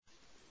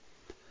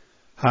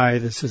Hi,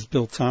 this is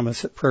Bill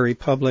Thomas at Prairie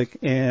Public,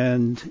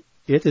 and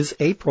it is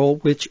April,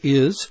 which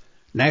is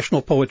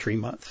National Poetry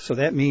Month. So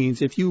that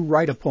means if you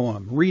write a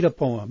poem, read a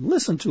poem,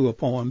 listen to a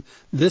poem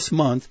this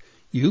month,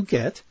 you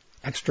get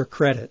extra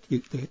credit, you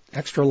get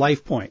extra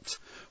life points.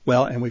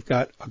 Well, and we've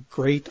got a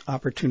great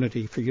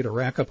opportunity for you to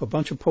rack up a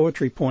bunch of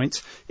poetry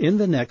points in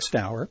the next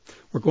hour.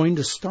 We're going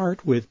to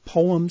start with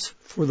Poems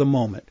for the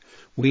Moment.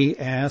 We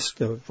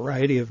asked a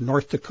variety of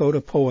North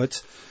Dakota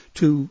poets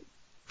to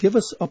give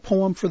us a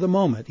poem for the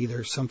moment,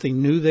 either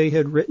something new they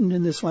had written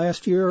in this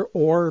last year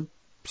or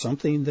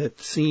something that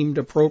seemed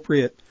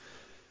appropriate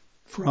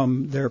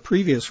from their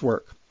previous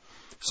work.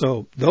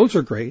 So those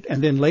are great.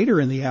 And then later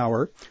in the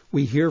hour,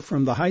 we hear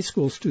from the high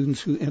school students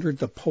who entered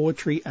the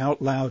Poetry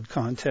Out Loud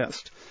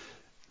contest.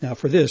 Now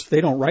for this,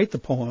 they don't write the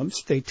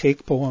poems. They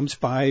take poems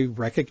by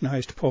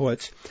recognized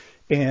poets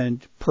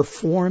and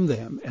perform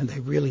them. And they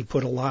really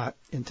put a lot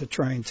into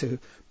trying to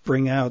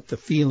bring out the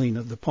feeling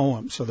of the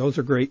poem. So those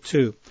are great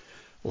too.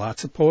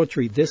 Lots of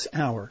poetry this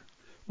hour.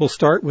 We'll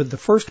start with the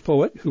first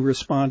poet who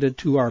responded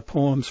to our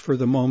Poems for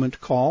the Moment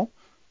call,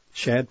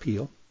 Shad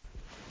Peel.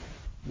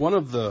 One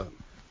of the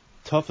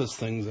toughest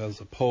things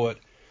as a poet,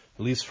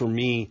 at least for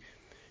me,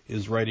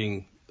 is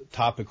writing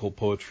topical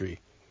poetry.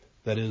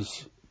 That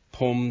is,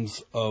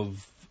 poems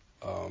of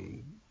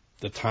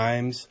the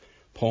times,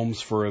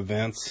 poems for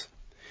events.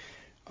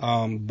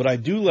 But I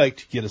do like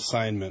to get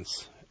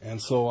assignments.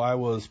 And so I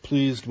was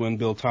pleased when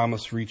Bill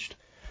Thomas reached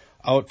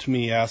out to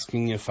me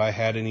asking if I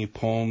had any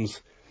poems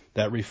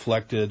that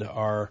reflected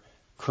our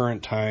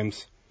current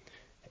times.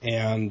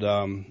 And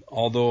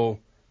although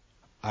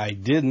I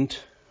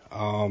didn't,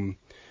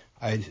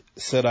 I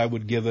said I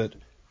would give it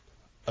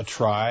a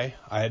try.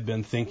 I had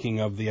been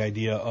thinking of the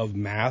idea of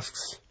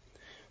masks,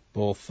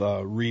 both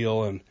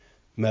real and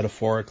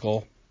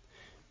metaphorical.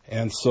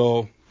 And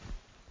so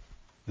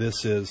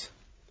this is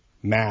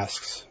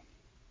Masks.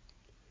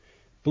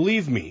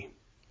 Believe me,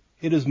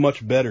 it is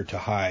much better to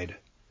hide.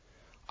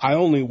 I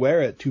only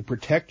wear it to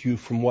protect you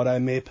from what I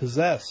may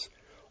possess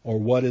or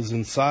what is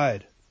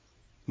inside.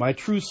 My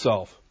true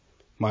self,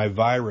 my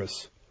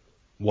virus,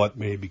 what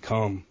may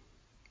become.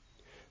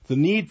 The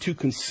need to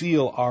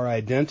conceal our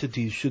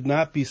identities should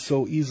not be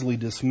so easily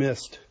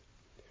dismissed.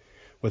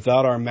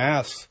 Without our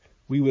masks,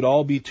 we would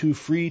all be too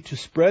free to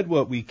spread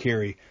what we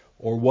carry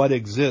or what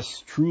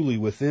exists truly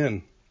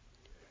within.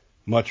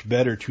 Much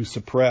better to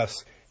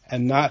suppress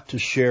and not to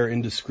share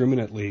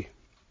indiscriminately.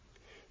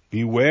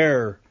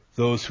 Beware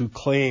those who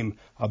claim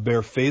a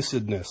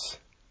barefacedness.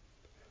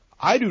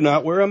 I do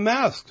not wear a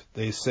mask,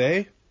 they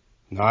say.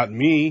 Not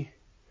me.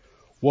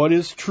 What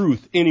is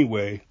truth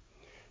anyway?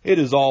 It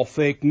is all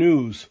fake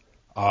news,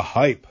 a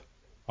hype,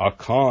 a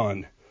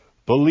con.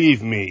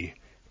 Believe me,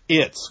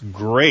 it's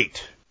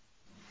great.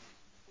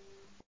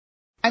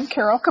 I'm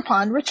Carol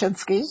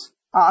Kapon-Rachinsky,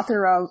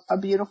 author of A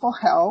Beautiful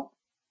Hell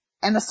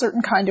and A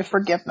Certain Kind of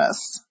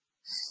Forgiveness.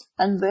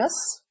 And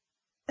this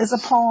is a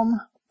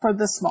poem for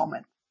this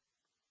moment.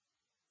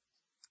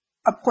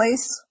 A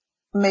place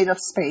made of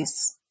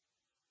space.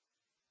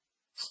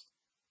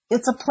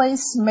 It's a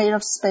place made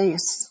of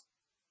space.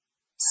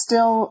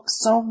 Still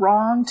so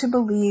wrong to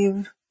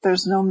believe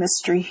there's no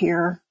mystery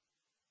here.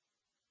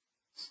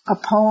 A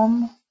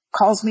poem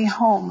calls me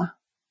home,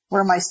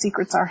 where my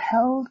secrets are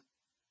held,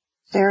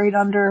 buried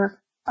under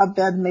a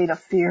bed made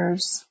of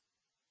fears.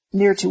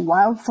 Near to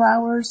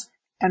wildflowers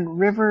and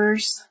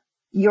rivers,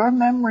 your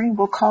memory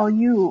will call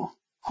you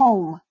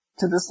home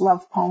to this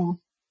love poem.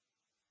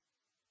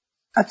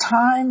 A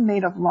time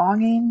made of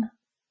longing,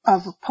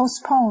 of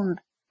postponed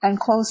and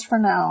closed for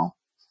now,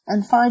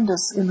 and find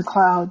us in the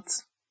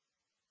clouds.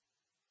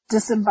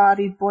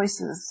 Disembodied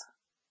voices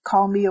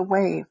call me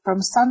away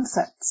from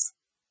sunsets,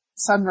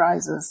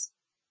 sunrises,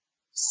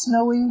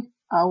 snowy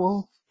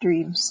owl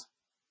dreams.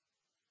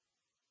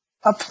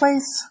 A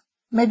place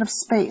made of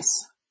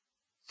space,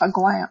 a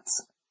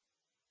glance,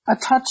 a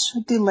touch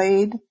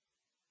delayed,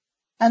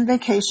 and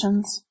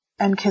vacations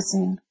and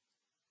kissing.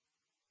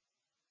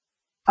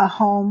 A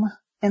home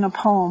in a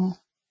poem,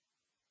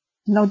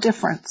 no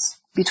difference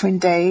between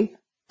day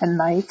and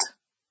night,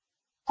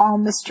 all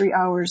mystery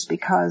hours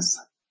because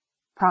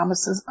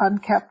promises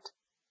unkept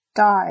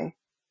die,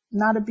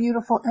 not a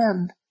beautiful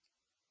end.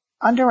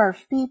 Under our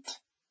feet,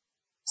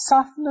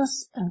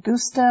 softness and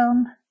goose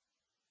down.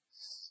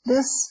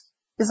 This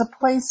is a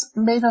place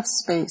made of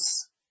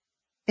space,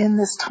 in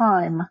this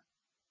time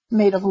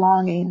made of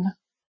longing.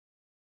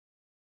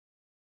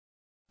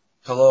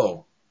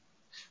 Hello,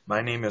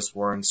 my name is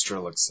Warren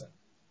Sturluckson.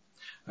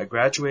 I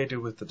graduated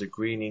with a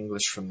degree in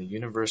English from the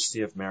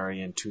University of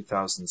Mary in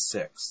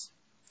 2006.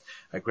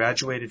 I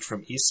graduated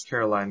from East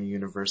Carolina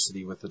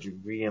University with a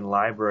degree in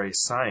library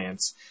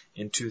science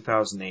in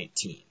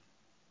 2018.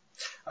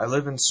 I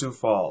live in Sioux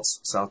Falls,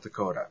 South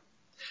Dakota.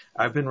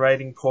 I've been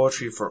writing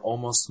poetry for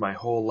almost my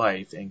whole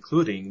life,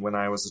 including when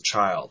I was a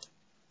child.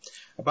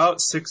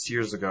 About 6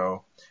 years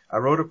ago, I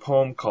wrote a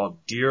poem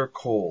called Dear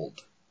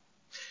Cold.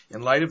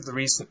 In light of the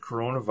recent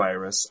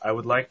coronavirus, I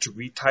would like to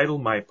retitle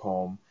my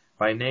poem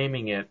by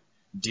naming it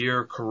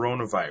Dear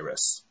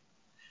Coronavirus.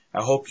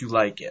 I hope you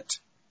like it.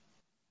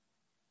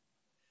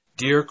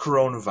 Dear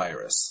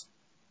Coronavirus.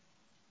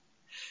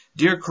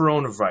 Dear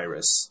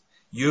Coronavirus,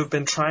 you have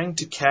been trying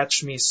to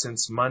catch me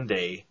since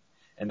Monday,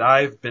 and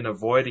I've been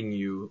avoiding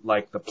you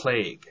like the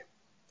plague.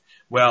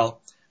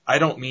 Well, I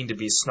don't mean to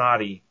be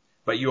snotty,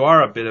 but you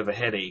are a bit of a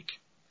headache,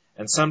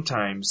 and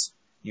sometimes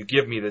you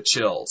give me the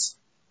chills.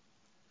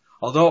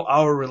 Although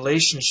our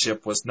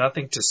relationship was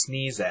nothing to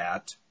sneeze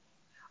at,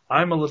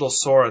 I'm a little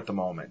sore at the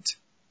moment,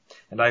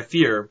 and I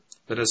fear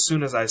that as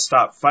soon as I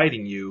stop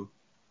fighting you,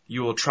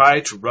 you will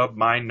try to rub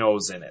my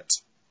nose in it.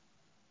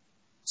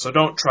 So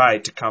don't try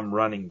to come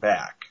running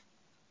back.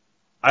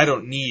 I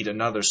don't need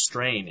another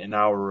strain in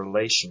our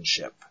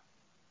relationship.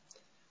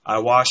 I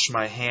wash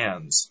my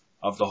hands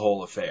of the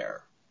whole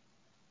affair.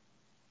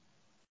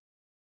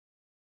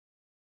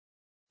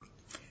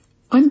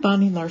 I'm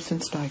Bonnie Larson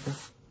Steiger.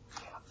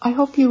 I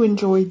hope you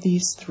enjoyed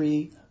these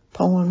 3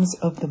 poems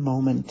of the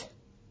moment.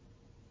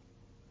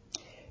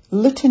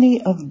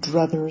 Litany of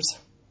Druthers.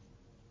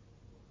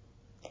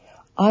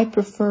 I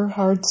prefer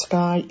hard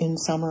sky in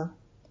summer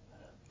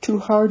to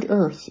hard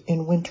earth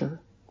in winter,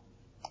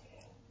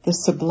 the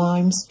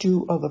sublime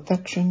stew of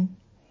affection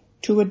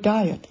to a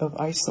diet of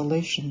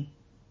isolation,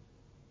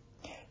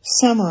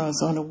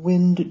 samaras on a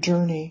wind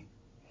journey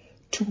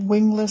to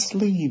wingless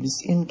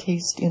leaves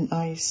encased in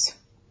ice.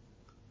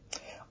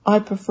 I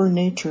prefer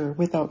nature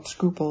without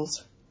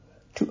scruples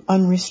to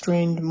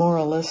unrestrained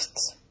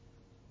moralists,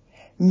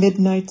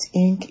 midnight's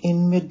ink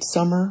in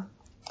midsummer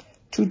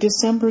to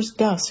December's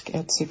dusk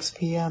at 6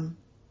 p.m.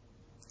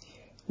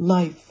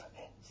 Life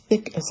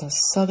thick as a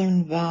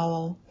southern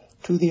vowel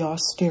to the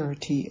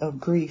austerity of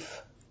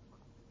grief.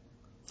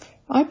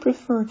 I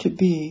prefer to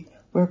be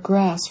where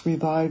grass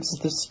revives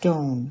the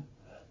stone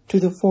to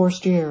the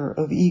forced air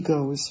of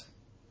egos.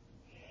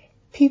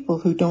 People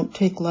who don't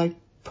take life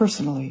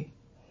personally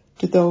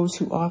to those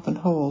who often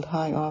hold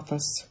high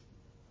office.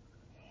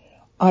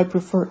 I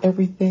prefer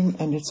everything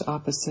and its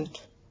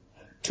opposite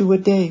to a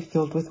day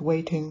filled with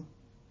waiting.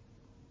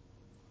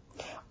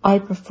 I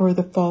prefer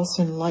the false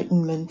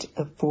enlightenment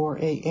of 4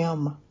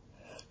 a.m.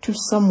 to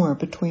somewhere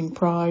between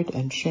pride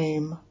and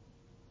shame.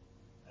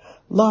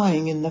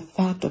 Lying in the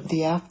fat of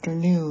the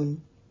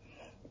afternoon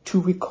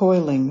to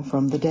recoiling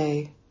from the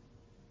day.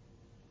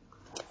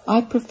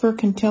 I prefer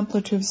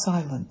contemplative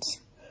silence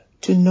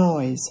to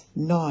noise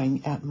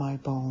gnawing at my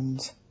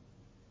bones.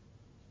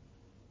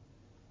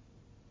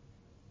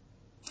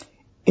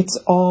 It's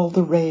all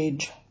the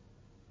rage.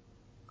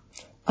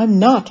 I'm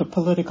not a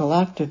political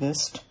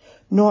activist,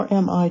 nor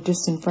am I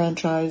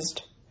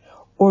disenfranchised,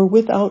 or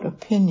without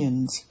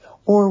opinions,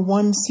 or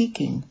one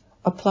seeking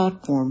a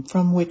platform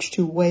from which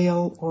to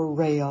wail or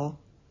rail.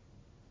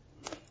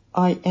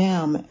 I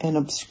am an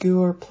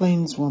obscure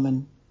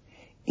plainswoman,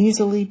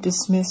 easily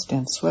dismissed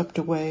and swept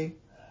away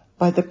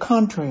by the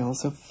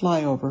contrails of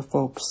flyover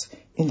folks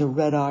in the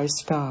red-eye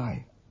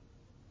sky.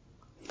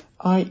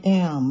 I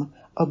am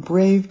a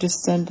brave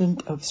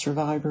descendant of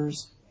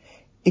survivors,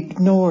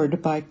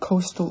 ignored by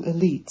coastal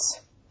elites,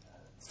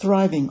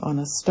 thriving on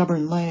a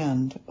stubborn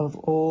land of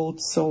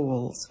old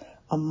souls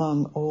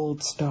among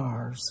old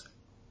stars.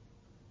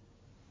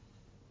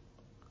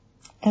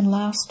 And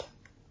last,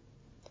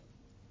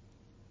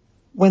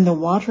 when the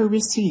water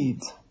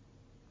recedes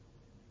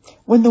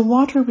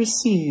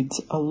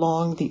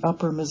along the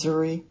upper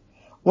Missouri,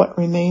 what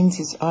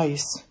remains is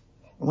ice.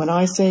 When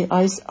I say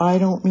ice, I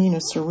don't mean a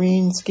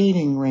serene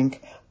skating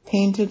rink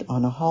painted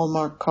on a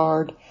Hallmark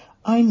card.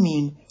 I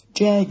mean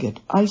jagged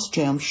ice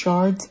jam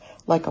shards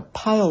like a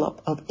pileup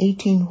of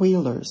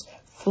 18-wheelers,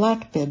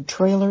 flatbed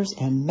trailers,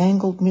 and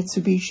mangled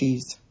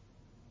Mitsubishis.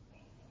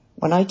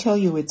 When I tell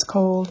you it's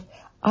cold,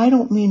 I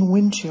don't mean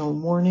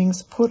windshield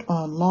warnings, put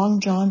on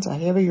long johns, a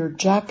heavier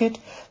jacket,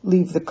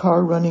 leave the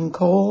car running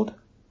cold.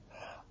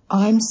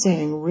 I'm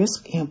saying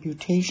risk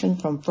amputation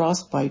from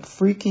frostbite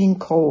freaking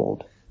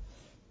cold.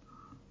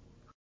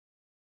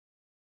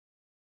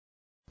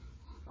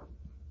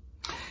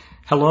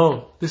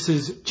 Hello, this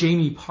is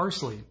Jamie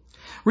Parsley.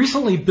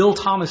 Recently, Bill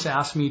Thomas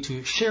asked me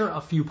to share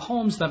a few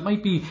poems that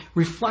might be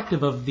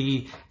reflective of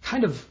the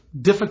kind of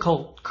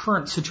difficult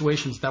current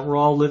situations that we're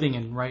all living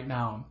in right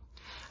now.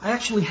 I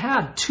actually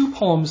had 2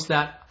 poems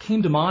that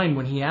came to mind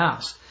when he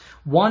asked.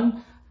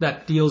 One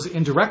that deals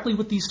indirectly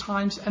with these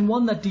times, and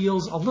one that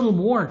deals a little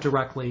more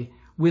directly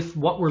with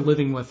what we're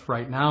living with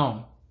right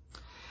now.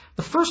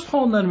 The first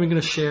poem that I'm going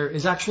to share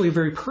is actually a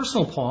very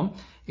personal poem.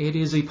 It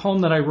is a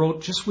poem that I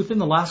wrote just within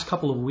the last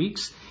couple of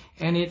weeks,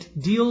 and it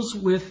deals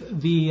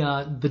with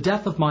the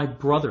death of my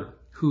brother,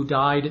 who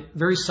died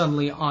very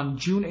suddenly on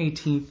June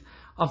 18th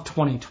of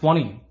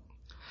 2020.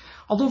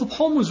 Although the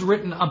poem was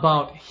written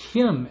about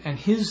him and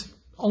his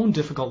own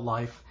difficult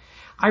life,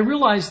 I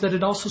realize that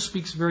it also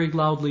speaks very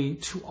loudly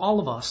to all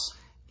of us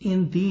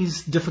in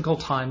these difficult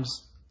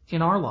times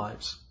in our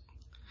lives.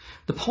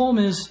 The poem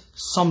is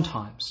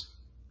Sometimes,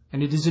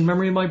 and it is in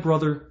memory of my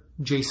brother,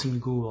 Jason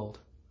Gould.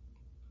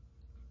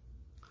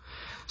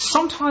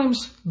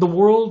 Sometimes the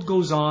world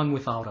goes on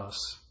without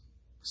us.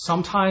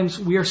 Sometimes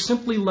we are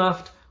simply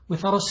left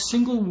without a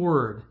single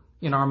word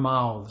in our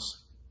mouths.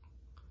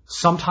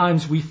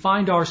 Sometimes we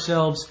find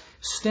ourselves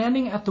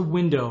standing at the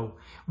window,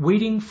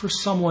 waiting for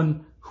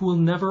someone who will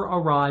never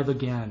arrive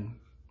again.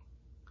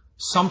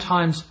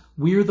 Sometimes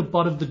we're the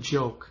butt of the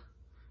joke,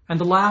 and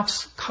the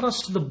laughs cut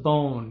us to the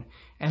bone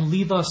and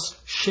leave us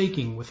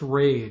shaking with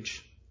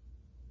rage.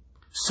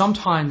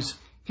 Sometimes,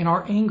 in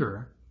our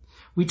anger,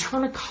 we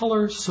turn a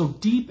color so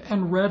deep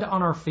and red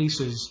on our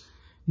faces,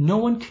 no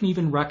one can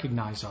even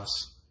recognize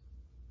us.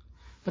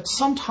 But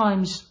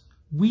sometimes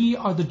we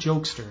are the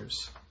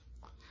jokesters.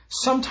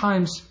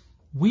 Sometimes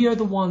we are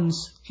the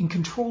ones in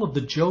control of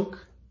the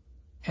joke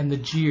and the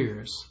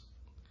jeers.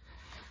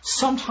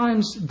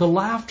 Sometimes the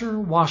laughter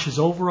washes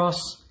over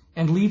us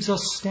and leaves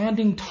us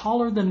standing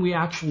taller than we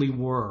actually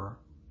were.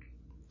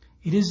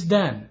 It is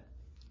then,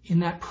 in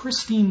that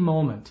pristine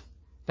moment,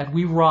 that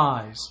we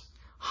rise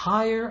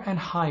higher and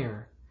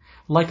higher,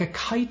 like a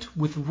kite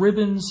with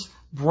ribbons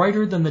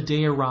brighter than the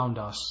day around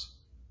us.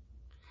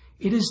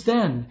 It is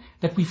then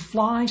that we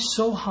fly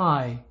so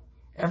high,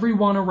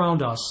 everyone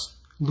around us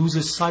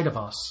loses sight of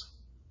us.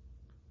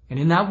 And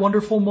in that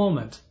wonderful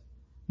moment,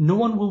 no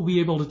one will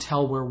be able to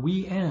tell where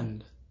we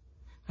end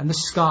and the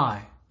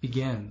sky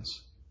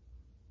begins.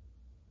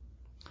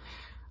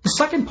 The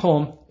second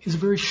poem is a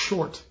very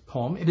short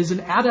poem. It is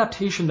an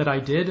adaptation that I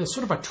did, a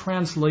sort of a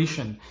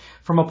translation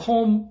from a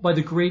poem by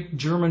the great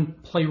German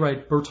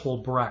playwright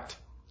Bertolt Brecht.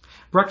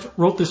 Brecht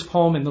wrote this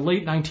poem in the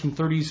late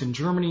 1930s in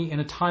Germany in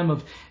a time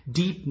of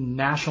deep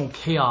national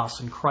chaos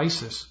and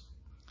crisis.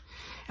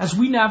 As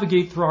we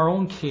navigate through our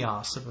own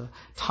chaos of a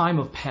time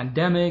of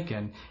pandemic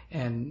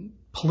and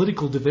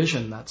political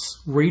division that's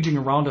raging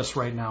around us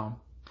right now,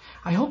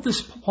 I hope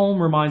this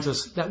poem reminds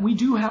us that we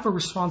do have a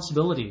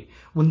responsibility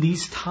when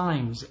these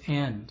times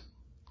end.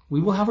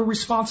 We will have a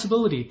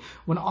responsibility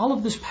when all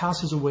of this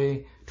passes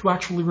away to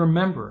actually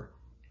remember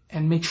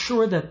and make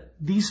sure that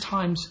these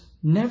times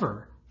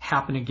never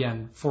happen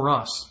again for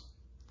us.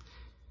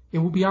 It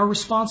will be our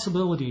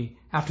responsibility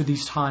after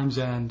these times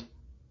end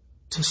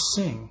to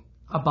sing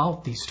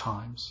about these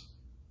times.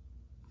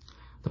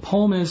 The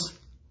poem is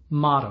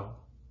Motto,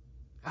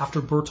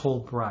 after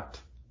Bertolt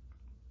Brecht.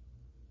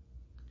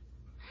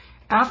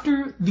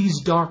 After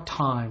these dark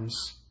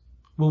times,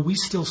 will we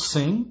still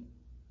sing?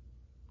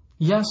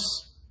 Yes,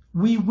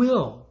 we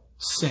will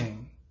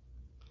sing.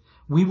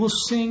 We will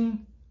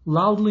sing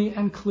loudly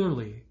and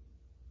clearly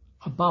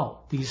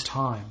about these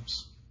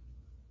times.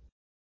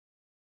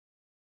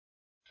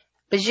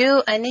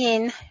 Bonjour,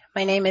 Anine.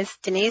 My name is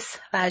Denise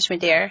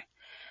Lajmadir.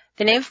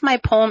 The name of my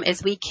poem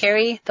is We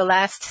Carry the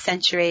Last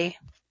Century.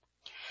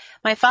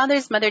 My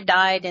father's mother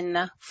died in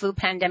the flu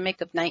pandemic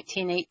of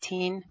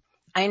 1918.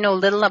 I know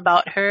little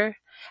about her.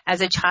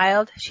 As a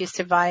child, she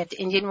survived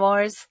Indian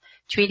wars,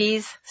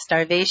 treaties,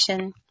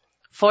 starvation,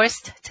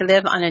 forced to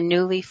live on a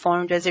newly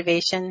formed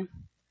reservation.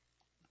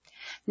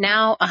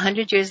 Now,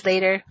 100 years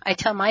later, I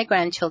tell my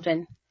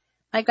grandchildren,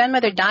 my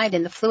grandmother died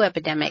in the flu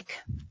epidemic.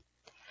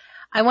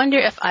 I wonder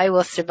if I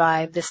will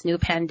survive this new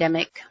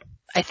pandemic.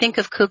 I think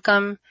of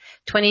Kukum,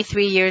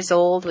 23 years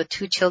old with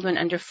 2 children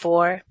under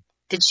 4.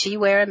 Did she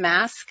wear a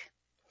mask?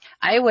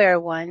 I wear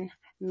one,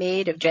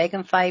 made of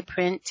dragonfly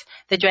print.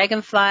 The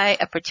dragonfly,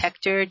 a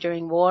protector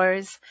during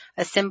wars,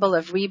 a symbol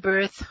of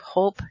rebirth,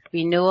 hope,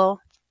 renewal.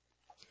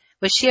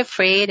 Was she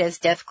afraid as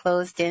death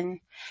closed in?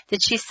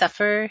 Did she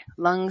suffer,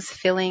 lungs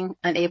filling,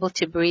 unable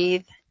to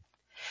breathe?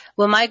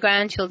 Will my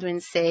grandchildren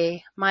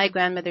say, my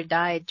grandmother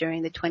died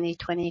during the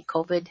 2020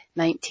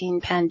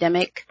 COVID-19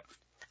 pandemic?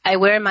 I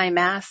wear my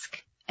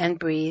mask and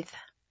breathe.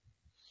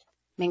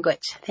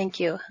 Miigwech. Thank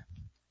you.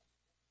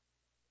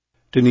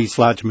 Denise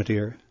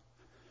Lajmadir.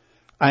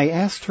 I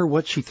asked her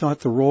what she thought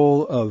the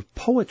role of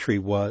poetry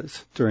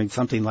was during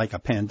something like a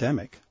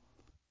pandemic.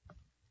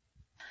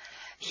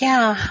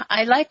 Yeah,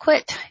 I like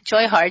what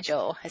Joy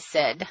Harjo has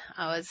said.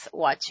 I was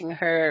watching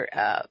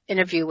her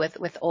interview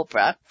with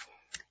Oprah,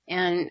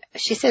 and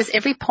she says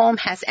every poem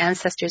has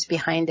ancestors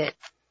behind it.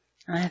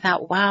 And I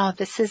thought, wow,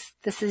 this is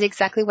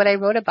exactly what I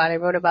wrote about. I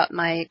wrote about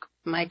my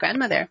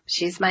grandmother.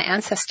 She's my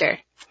ancestor.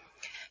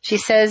 She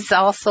says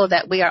also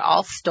that we are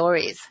all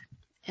stories,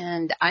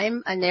 and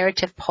I'm a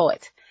narrative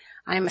poet.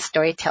 I'm a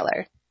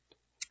storyteller.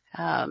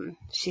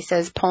 She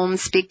says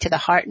poems speak to the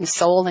heart and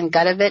soul and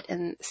gut of it,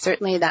 and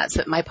certainly that's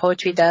what my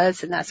poetry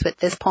does, and that's what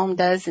this poem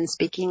does in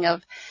speaking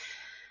of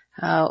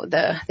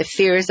the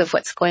fears of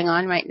what's going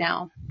on right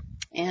now.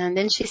 And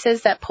then she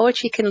says that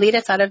poetry can lead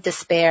us out of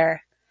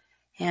despair,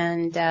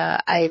 and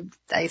I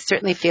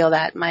certainly feel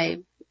that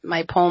my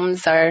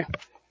poems are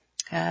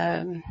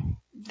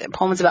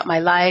poems about my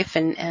life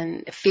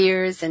and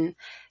fears and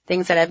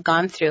things that I've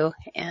gone through,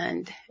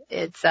 and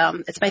it's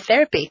my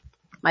therapy.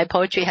 My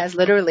poetry has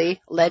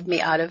literally led me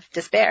out of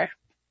despair.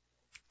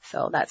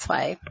 So that's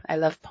why I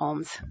love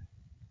poems.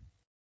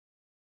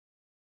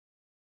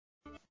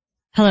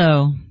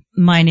 Hello,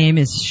 my name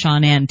is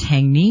Sean-Ann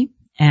Tangney,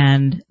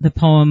 and the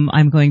poem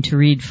I'm going to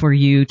read for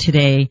you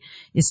today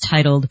is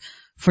titled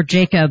For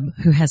Jacob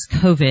Who Has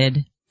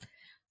COVID.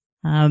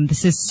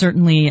 This is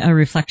certainly a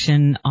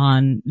reflection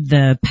on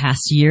the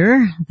past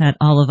year that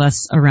all of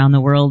us around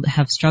the world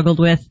have struggled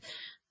with,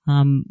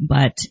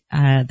 but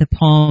the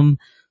poem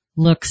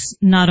looks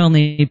not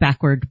only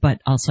backward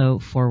but also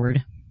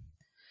forward.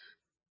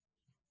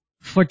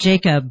 For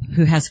Jacob,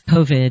 who has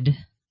COVID,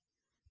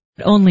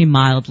 but only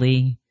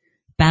mildly,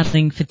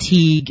 battling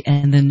fatigue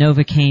and the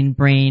Novocaine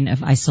brain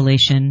of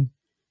isolation,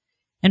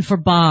 and for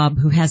Bob,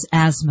 who has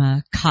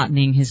asthma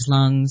cottoning his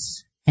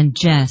lungs, and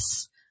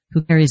Jess,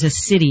 who carries a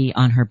city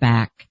on her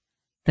back,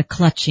 the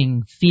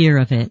clutching fear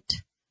of it.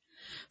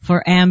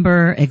 For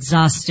Amber,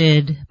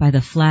 exhausted by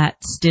the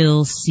flat,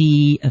 still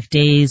sea of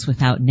days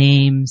without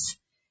names,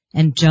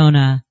 and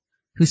Jonah,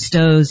 who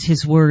stows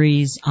his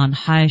worries on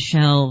high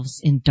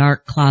shelves in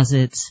dark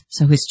closets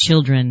so his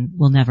children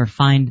will never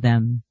find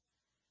them.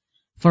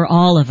 For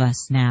all of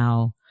us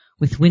now,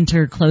 with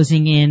winter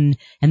closing in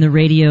and the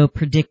radio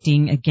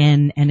predicting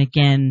again and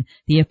again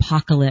the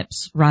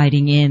apocalypse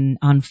riding in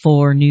on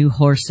 4 new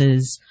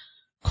horses,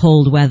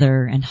 cold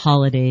weather and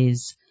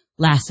holidays,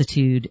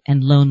 lassitude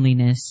and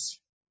loneliness.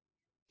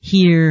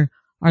 Here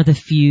are the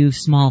few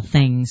small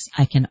things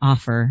I can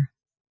offer.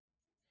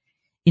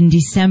 In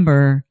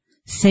December,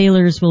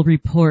 sailors will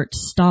report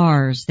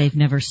stars they've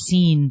never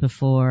seen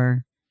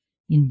before.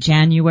 In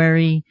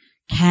January,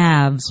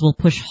 calves will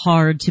push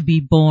hard to be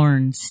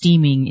born,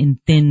 steaming in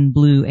thin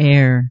blue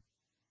air.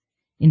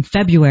 In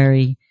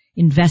February,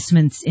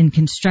 investments in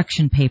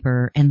construction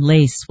paper and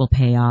lace will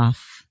pay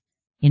off.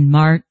 In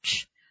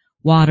March,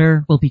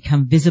 water will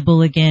become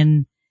visible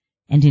again,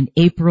 and in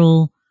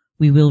April,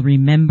 we will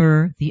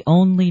remember the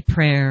only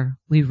prayer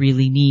we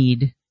really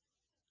need.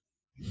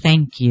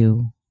 Thank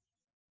you.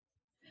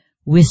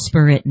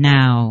 Whisper it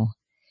now,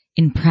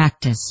 in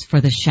practice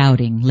for the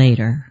shouting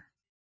later.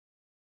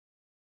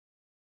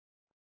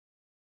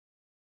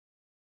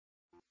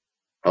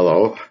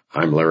 Hello,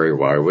 I'm Larry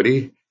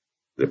Wywitty,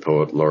 the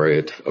Poet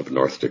Laureate of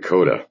North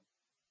Dakota.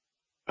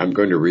 I'm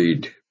going to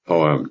read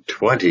poem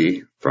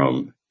 20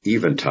 from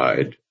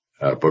Eventide,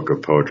 a book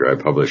of poetry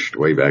I published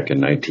way back in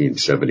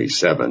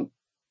 1977.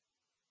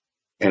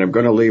 And I'm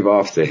going to leave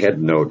off the head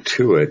note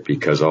to it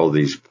because all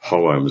these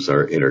poems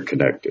are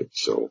interconnected.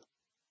 So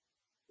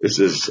this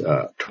is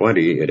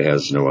 20. It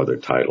has no other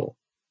title.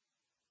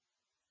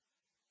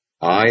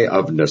 I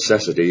of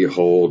necessity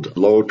hold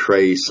low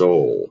tray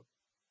soul.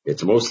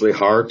 It's mostly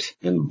heart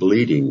and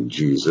bleeding,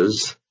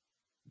 Jesus.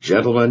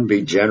 Gentlemen,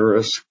 be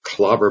generous,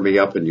 clobber me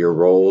up in your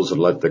rolls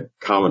and let the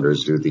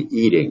commoners do the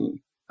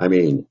eating.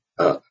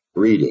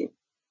 Reading.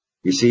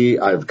 You see,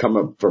 I've come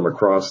up from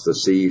across the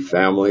sea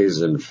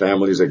families and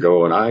families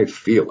ago, and I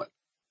feel it.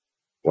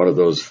 One of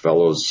those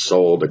fellows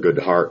sold a good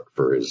heart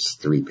for his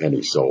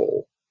 3-penny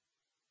soul.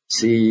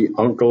 See,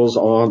 uncles,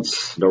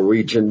 aunts,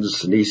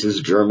 Norwegians,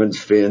 nieces, Germans,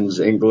 Finns,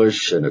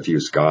 English, and a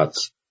few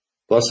Scots,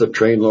 plus a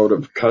trainload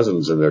of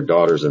cousins and their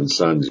daughters and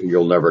sons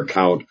you'll never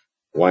count,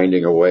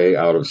 winding away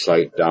out of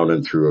sight down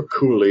and through a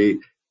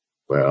coulee.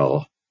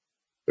 Well,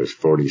 there's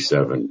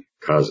 47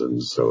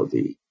 cousins, so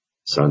the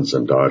sons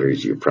and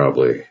daughters, it'd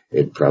probably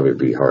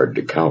be hard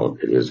to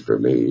count. It is for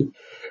me.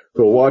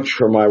 Who'll watch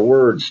for my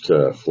words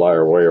to fly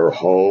away or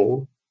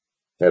hoe,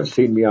 have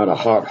seen me on a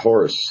hot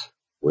horse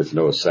with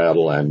no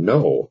saddle and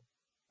know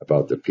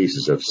about the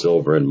pieces of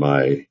silver in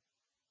my...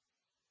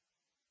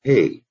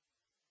 Hey,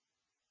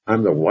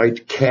 I'm the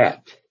white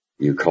cat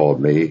you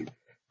called me,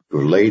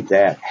 who laid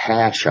that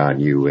hash on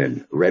you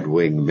in Red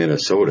Wing,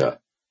 Minnesota,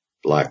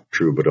 black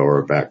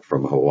troubadour back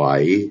from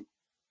Hawaii.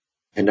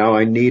 And now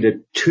I need a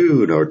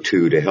tune or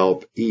two to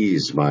help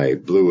ease my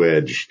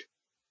blue-edged,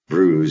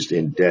 bruised,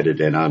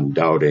 indebted, and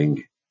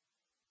undoubting.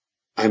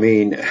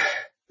 The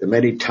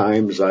many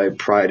times I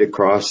pried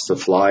across the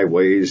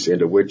flyways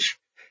into which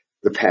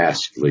the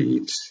past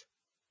leads,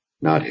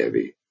 not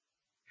heavy.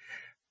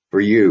 For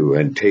you,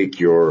 and take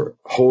your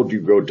hold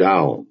you go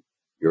down,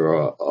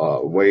 your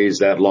ways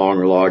that long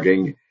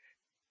logging,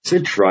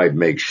 Sid tribe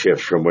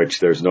makeshift from which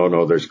there's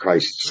there's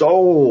Christ's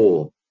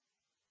soul.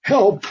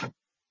 Help!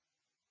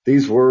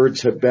 These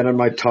words have been on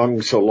my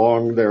tongue so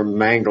long they're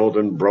mangled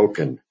and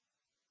broken.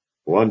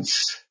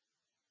 Once,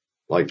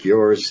 like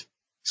yours,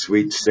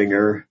 sweet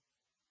singer,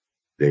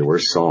 they were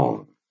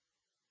song.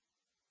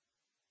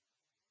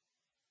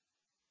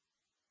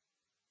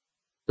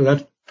 So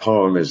that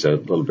poem is a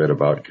little bit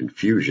about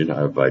confusion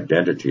of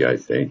identity, I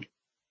think.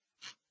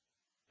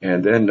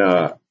 And then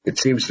it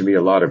seems to me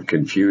a lot of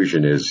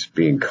confusion is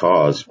being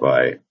caused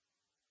by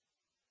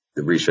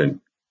the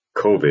recent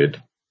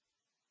COVID.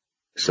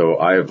 So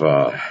I've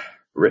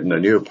written a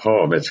new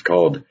poem. It's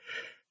called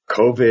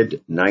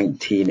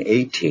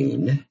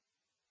COVID-1918.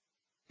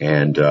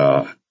 And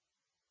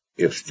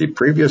if the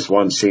previous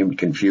one seemed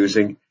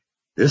confusing,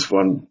 this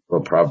one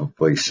will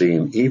probably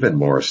seem even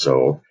more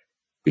so,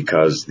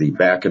 because the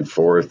back and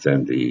forth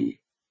and the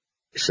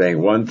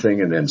saying one thing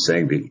and then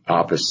saying the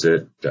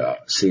opposite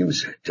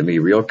seems to me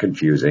real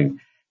confusing.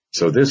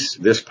 So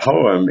this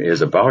poem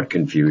is about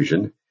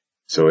confusion.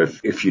 So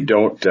if you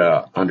don't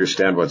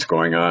understand what's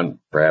going on,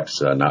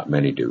 perhaps not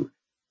many do.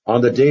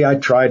 On the day I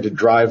tried to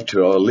drive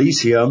to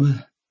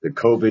Elysium, the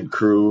COVID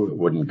crew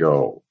wouldn't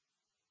go.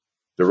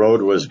 The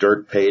road was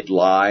dirt-paved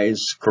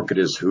lies, crooked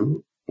as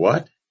who?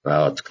 What?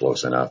 Well, it's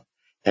close enough.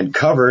 And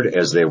covered,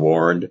 as they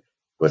warned,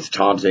 with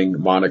taunting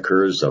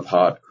monikers of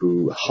hot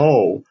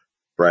ho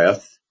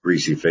breath,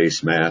 greasy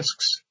face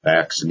masks,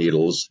 axe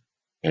needles,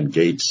 and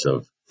gates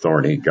of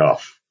thorny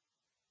guff.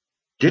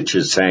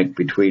 Ditches sank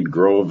between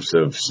groves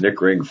of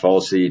snickering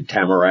falsy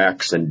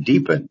tamaracks and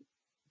deepened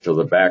till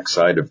the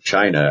backside of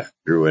China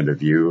drew into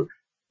view,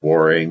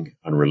 warring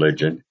on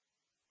religion,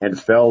 and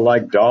fell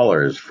like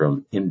dollars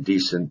from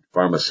indecent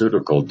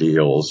pharmaceutical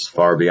deals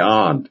far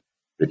beyond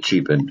the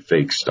cheapened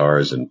fake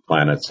stars and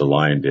planets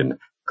aligned in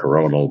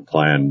coronal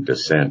planned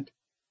descent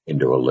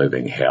into a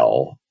living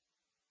hell.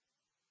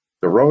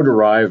 The road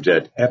arrived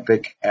at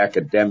epic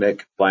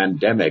academic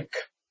plandemic,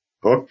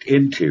 hooked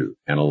into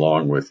and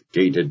along with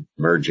gated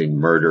merging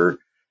murder,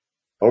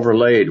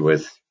 overlaid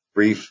with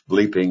brief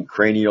bleeping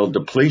cranial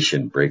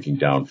depletion, breaking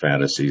down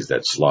fantasies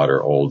that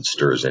slaughter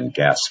oldsters in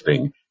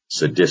gasping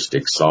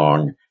sadistic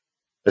song.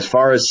 As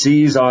far as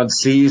seas on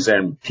seas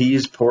and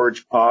peas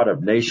porridge pot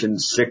of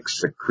nation's sick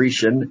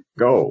secretion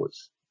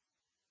goes.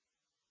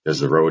 Does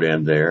the road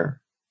end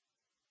there?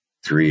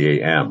 3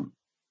 a.m.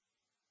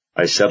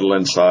 I settle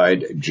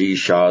inside G.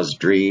 Shaw's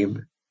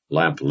dream,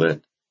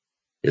 lamp-lit,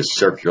 his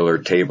circular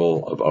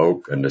table of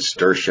oak, a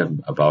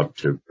nasturtium about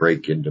to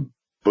break into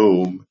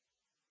boom,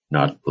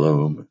 not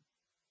bloom,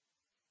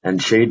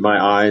 and shade my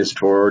eyes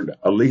toward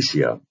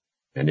Elysia,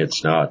 and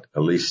it's not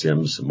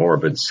Elysium's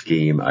morbid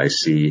scheme I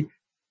see,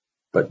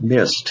 but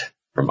mist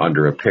from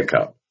under a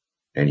pickup,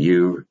 and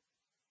you,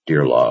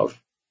 dear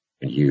love,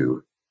 and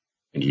you,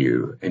 and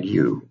you, and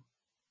you.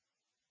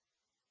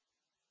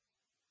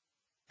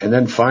 And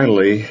then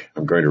finally,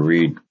 I'm going to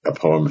read a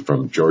poem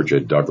from Georgia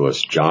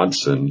Douglas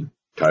Johnson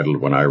titled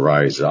When I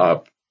Rise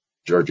Up.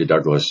 Georgia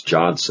Douglas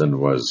Johnson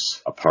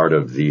was a part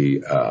of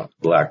the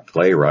Black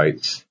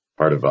playwrights,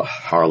 part of a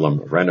Harlem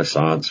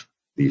Renaissance,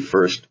 the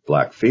first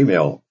Black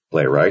female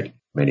playwright,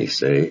 many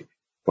say.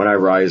 When I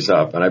Rise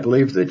Up, and I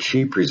believe that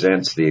she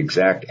presents the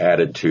exact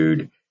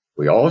attitude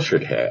we all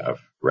should have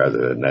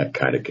rather than that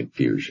kind of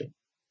confusion.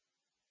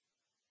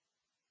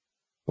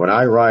 When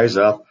I rise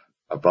up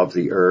above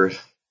the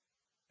earth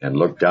and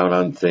look down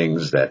on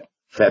things that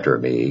fetter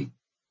me,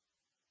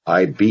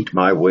 I beat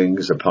my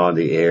wings upon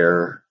the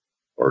air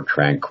or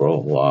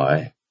tranquil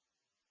lie.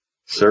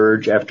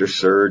 Surge after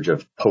surge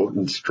of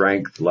potent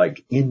strength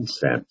like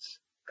incense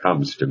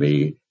comes to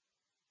me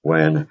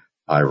when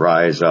I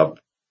rise up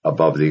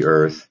above the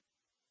earth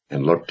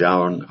and look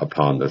down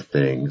upon the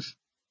things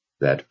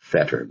that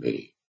fetter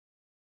me.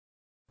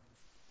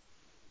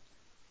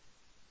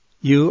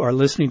 You are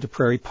listening to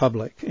Prairie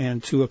Public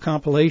and to a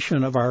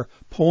compilation of our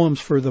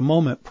Poems for the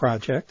Moment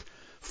project,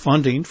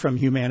 funding from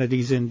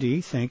Humanities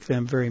ND. Thank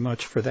them very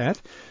much for that.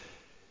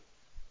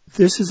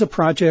 This is a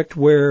project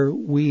where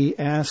we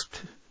asked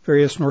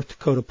various North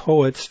Dakota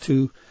poets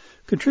to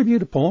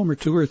contribute a poem or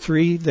two or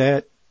three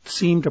that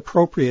seemed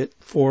appropriate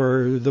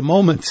for the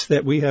moments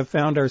that we have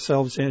found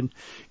ourselves in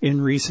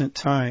recent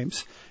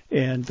times.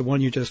 And the one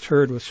you just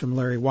heard was from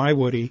Larry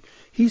Wywoody.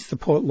 He's the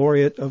Poet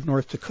Laureate of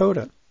North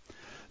Dakota.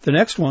 The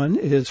next one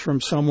is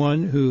from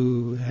someone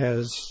who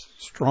has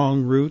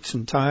strong roots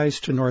and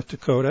ties to North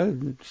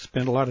Dakota,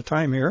 spent a lot of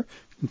time here,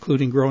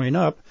 including growing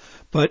up,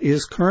 but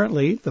is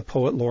currently the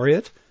Poet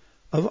Laureate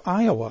of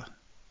Iowa.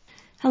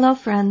 Hello,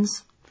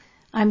 friends.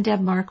 I'm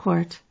Deb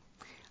Marquardt.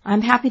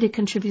 I'm happy to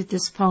contribute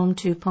this poem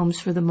to Poems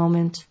for the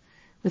Moment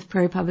with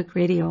Prairie Public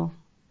Radio.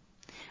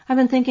 I've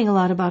been thinking a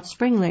lot about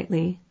spring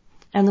lately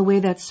and the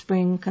way that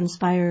spring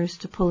conspires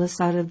to pull us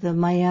out of the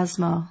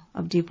miasma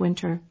of deep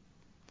winter.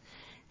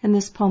 And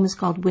this poem is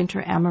called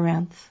Winter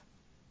Amaranth.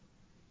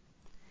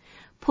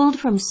 Pulled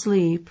from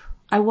sleep,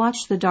 I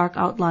watch the dark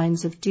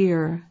outlines of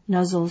deer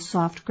nuzzle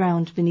soft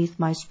ground beneath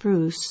my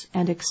spruce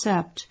and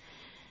accept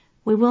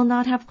we will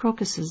not have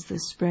crocuses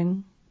this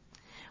spring,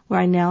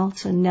 where I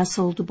knelt and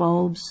nestled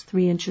bulbs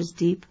 3 inches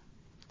deep,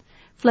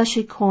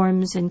 fleshy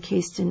corms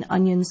encased in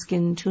onion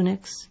skin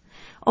tunics,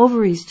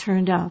 ovaries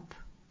turned up,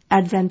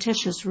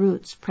 adventitious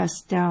roots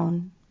pressed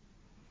down.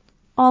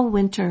 All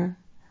winter,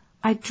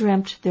 I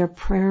dreamt their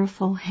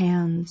prayerful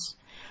hands,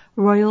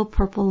 royal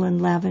purple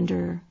and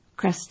lavender,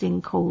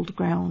 cresting cold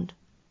ground.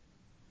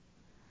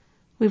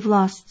 We've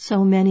lost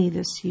so many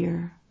this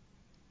year,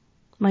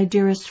 my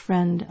dearest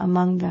friend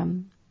among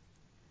them.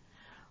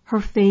 Her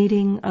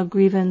fading a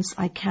grievance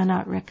I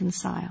cannot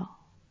reconcile,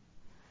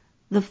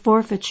 the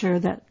forfeiture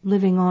that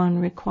living on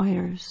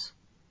requires.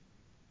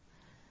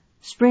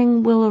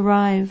 Spring will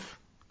arrive,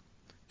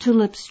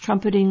 tulips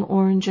trumpeting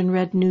orange and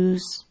red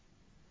news.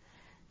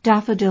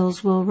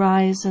 Daffodils will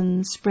rise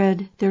and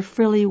spread their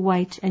frilly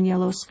white and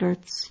yellow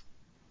skirts.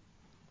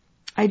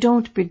 I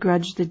don't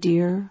begrudge the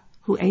deer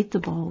who ate the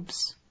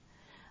bulbs,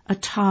 a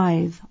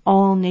tithe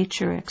all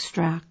nature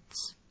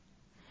extracts.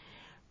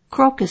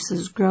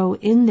 Crocuses grow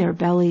in their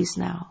bellies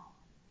now.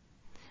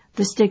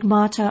 The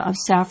stigmata of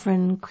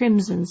saffron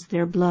crimsons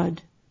their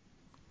blood,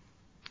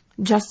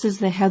 just as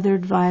the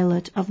heathered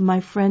violet of my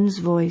friend's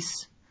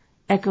voice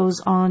echoes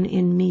on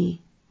in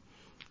me,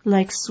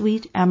 like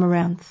sweet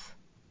amaranth,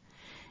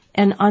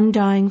 an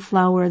undying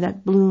flower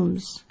that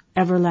blooms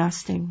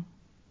everlasting.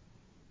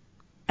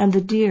 And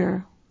the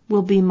deer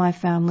will be my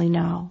family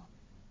now.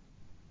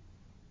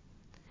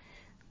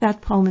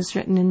 That poem is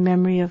written in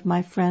memory of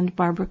my friend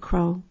Barbara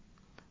Crow,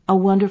 a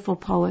wonderful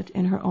poet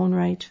in her own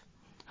right,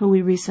 who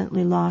we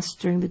recently lost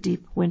during the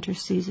deep winter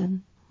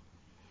season.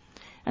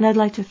 And I'd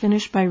like to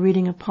finish by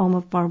reading a poem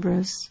of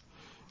Barbara's.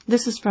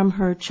 This is from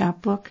her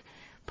chapbook,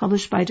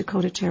 published by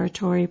Dakota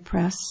Territory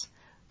Press,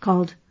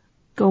 called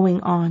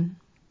Going On.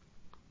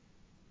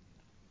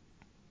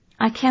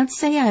 I can't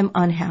say I'm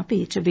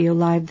unhappy to be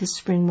alive this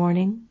spring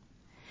morning.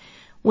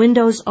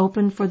 Windows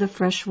open for the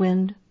fresh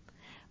wind.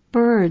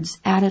 Birds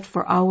at it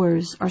for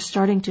hours are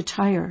starting to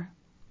tire.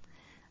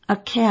 A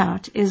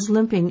cat is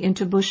limping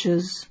into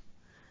bushes.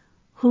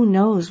 Who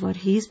knows what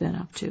he's been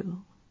up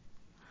to?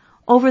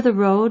 Over the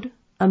road,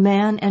 a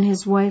man and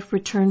his wife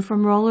return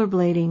from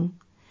rollerblading,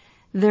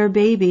 their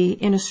baby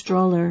in a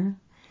stroller,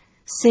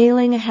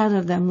 sailing ahead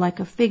of them like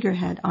a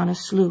figurehead on a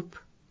sloop.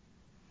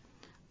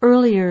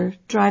 Earlier,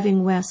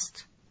 driving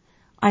west,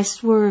 I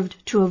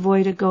swerved to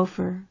avoid a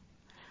gopher,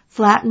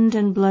 flattened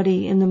and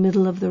bloody in the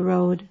middle of the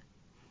road,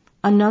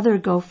 another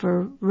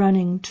gopher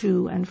running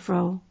to and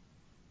fro.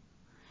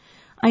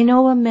 I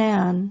know a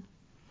man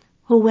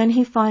who, when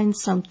he finds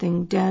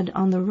something dead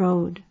on the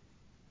road,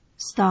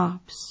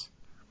 stops,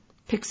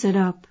 picks it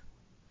up,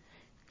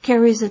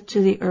 carries it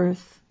to the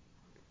earth,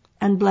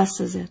 and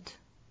blesses it.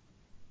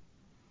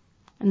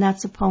 And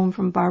that's a poem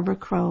from Barbara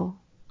Crow,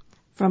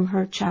 from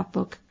her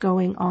chapbook,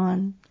 Going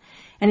On.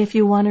 And if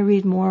you want to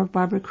read more of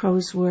Barbara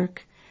Crow's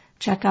work,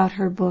 check out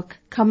her book,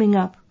 Coming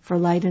Up for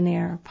Light and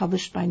Air,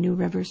 published by New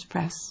Rivers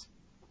Press.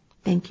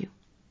 Thank you.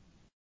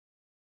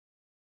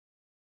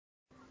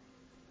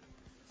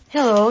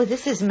 Hello,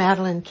 this is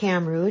Madeline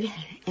Camrood,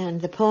 and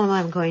the poem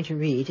I'm going to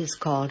read is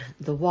called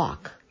The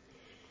Walk.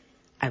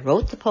 I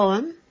wrote the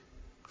poem,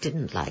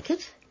 didn't like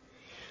it.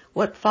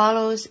 What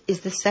follows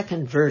is the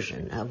second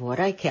version of what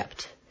I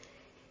kept.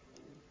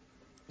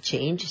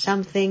 Changed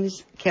some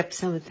things, kept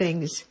some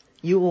things.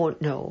 You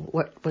won't know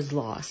what was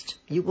lost.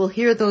 You will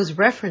hear those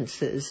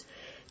references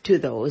to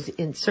those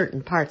in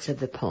certain parts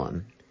of the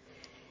poem.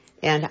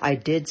 And I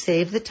did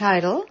save the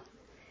title,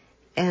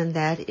 and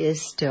that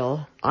is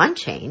still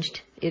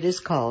unchanged. It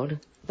is called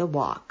The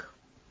Walk.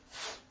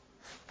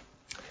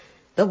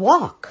 The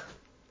Walk.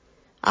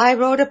 I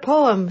wrote a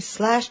poem,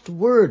 slashed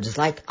words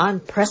like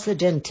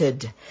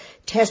unprecedented,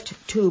 test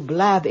tube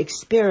lab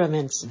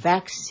experiments,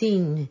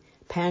 vaccine,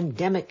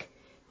 pandemic,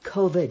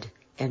 COVID,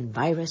 and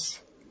virus.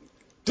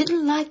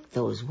 Didn't like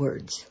those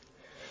words.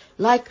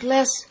 Like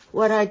less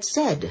what I'd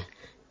said.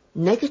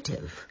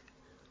 Negative.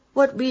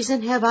 What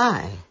reason have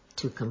I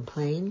to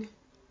complain?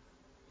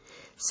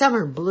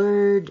 Summer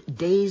blurred,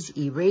 days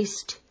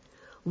erased,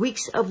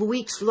 weeks of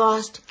weeks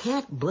lost,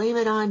 can't blame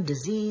it on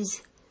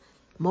disease,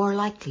 more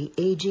likely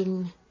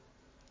aging.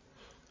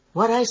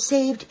 What I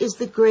saved is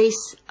the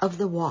grace of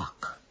the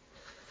walk.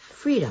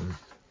 Freedom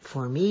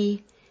for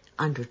me,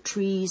 under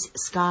trees,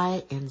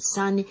 sky, and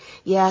sun.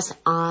 Yes,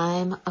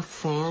 I'm a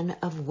fan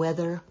of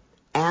weather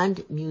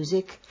and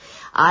music.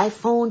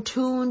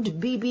 iPhone-tuned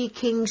B.B.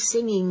 King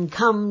singing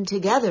Come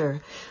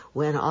Together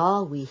when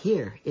all we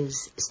hear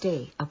is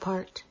stay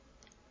apart.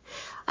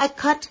 I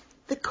cut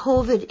the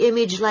COVID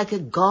image like a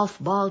golf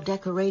ball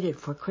decorated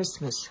for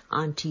Christmas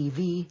on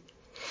TV.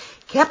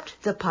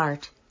 Kept the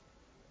part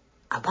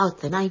about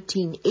the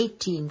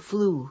 1918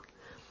 flu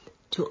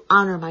to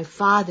honor my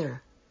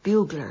father,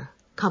 bugler,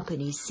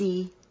 Company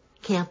C,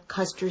 Camp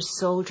Custer's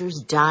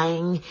soldiers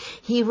dying.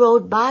 He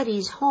rode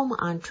bodies home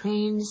on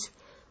trains,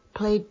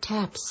 played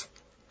taps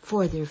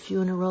for their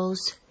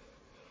funerals,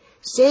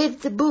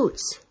 saved the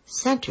boots,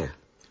 center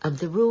of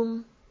the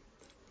room.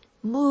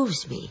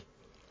 Moves me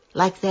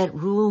like that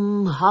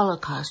room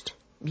Holocaust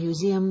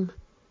museum.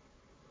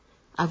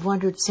 I've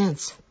wondered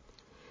since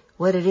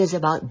what it is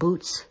about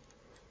boots,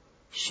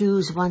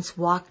 shoes once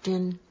walked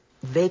in,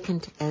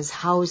 vacant as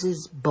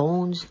houses,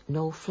 bones,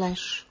 no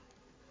flesh.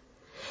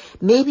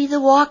 Maybe the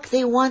walk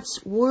they once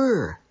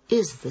were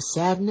is the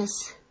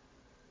sadness.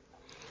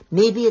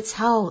 Maybe it's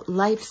how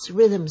life's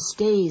rhythm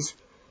stays,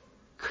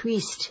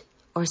 creased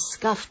or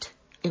scuffed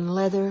in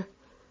leather,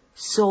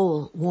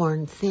 sole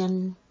worn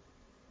thin.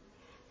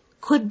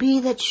 Could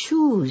be that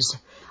shoes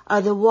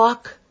are the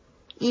walk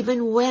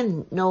even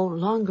when no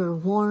longer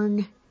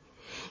worn,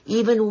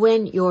 even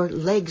when your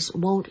legs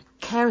won't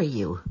carry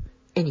you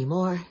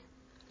anymore.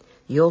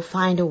 You'll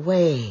find a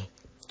way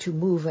to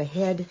move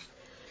ahead,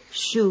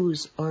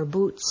 shoes or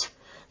boots,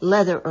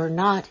 leather or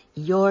not,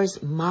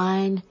 yours,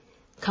 mine,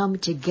 come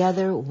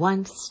together,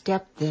 one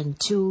step, then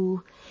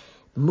two,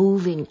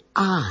 moving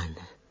on,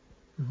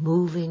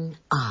 moving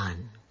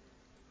on.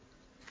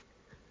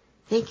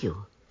 Thank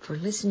you for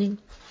listening.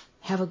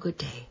 Have a good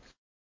day.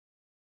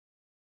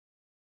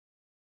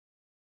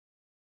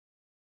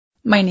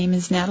 My name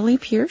is Natalie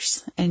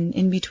Pierce, and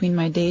in between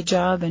my day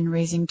job and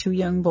raising 2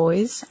 young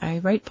boys, I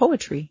write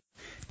poetry.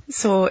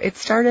 So it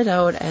started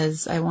out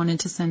as I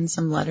wanted to send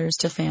some letters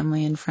to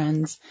family and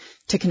friends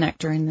to connect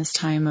during this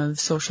time of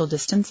social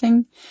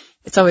distancing.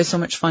 It's always so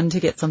much fun to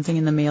get something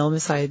in the mail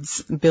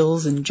besides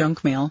bills and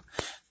junk mail.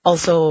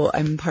 Also,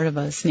 I'm part of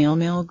a snail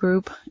mail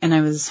group, and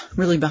I was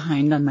really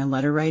behind on my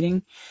letter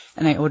writing,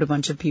 and I owed a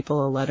bunch of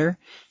people a letter.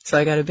 So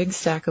I got a big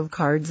stack of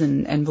cards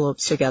and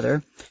envelopes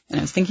together, and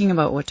I was thinking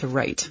about what to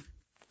write.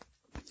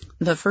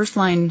 The first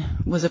line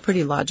was a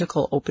pretty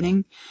logical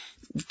opening,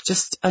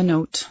 just a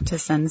note to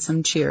send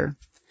some cheer.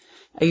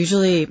 I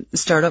usually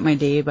start out my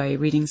day by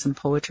reading some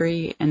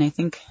poetry, and I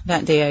think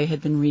that day I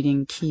had been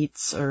reading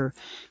Keats or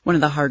one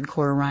of the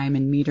hardcore rhyme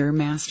and meter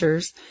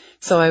masters,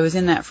 so I was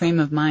in that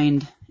frame of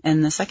mind,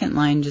 and the second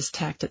line just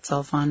tacked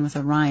itself on with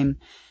a rhyme,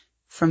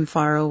 from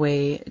far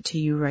away to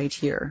you right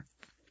here.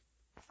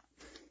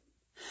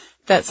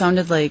 That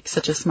sounded like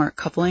such a smart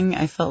coupling.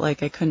 I felt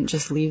like I couldn't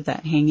just leave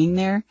that hanging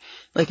there,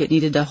 like it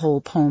needed a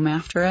whole poem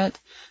after it.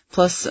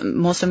 Plus,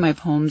 most of my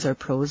poems are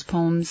prose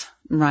poems.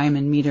 Rhyme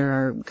and meter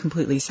are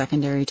completely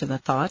secondary to the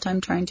thought I'm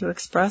trying to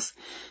express.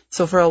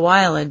 So for a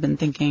while I'd been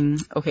thinking,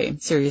 okay,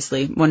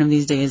 seriously, one of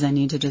these days I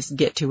need to just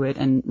get to it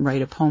and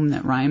write a poem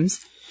that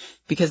rhymes,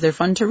 because they're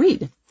fun to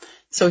read.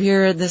 So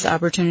here this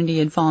opportunity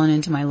had fallen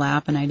into my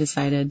lap, and I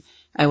decided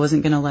I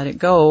wasn't going to let it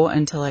go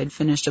until I'd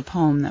finished a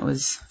poem that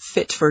was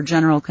fit for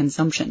general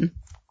consumption.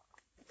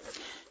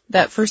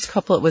 That first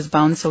couplet was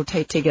bound so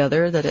tight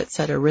together that it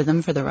set a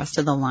rhythm for the rest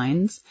of the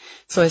lines.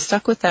 So I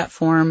stuck with that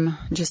form,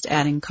 just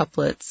adding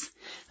couplets.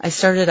 I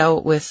started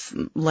out with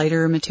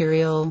lighter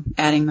material,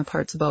 adding the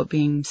parts about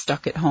being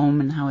stuck at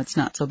home and how it's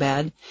not so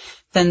bad.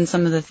 Then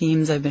some of the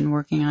themes I've been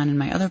working on in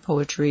my other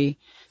poetry,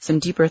 some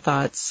deeper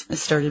thoughts,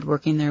 started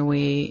working their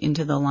way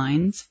into the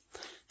lines.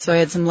 So I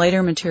had some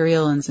lighter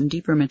material and some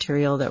deeper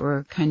material that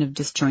were kind of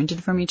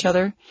disjointed from each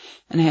other,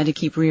 and I had to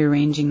keep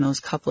rearranging those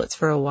couplets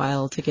for a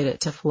while to get it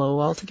to flow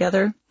all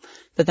together.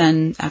 But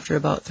then, after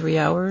about 3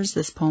 hours,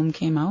 this poem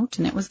came out,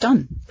 and it was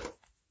done.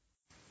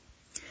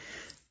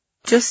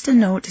 Just a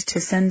note to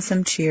send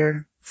some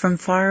cheer, from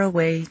far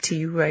away to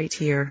you right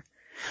here.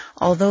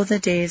 Although the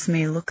days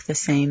may look the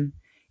same,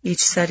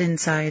 each set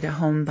inside a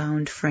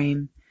homebound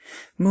frame,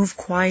 move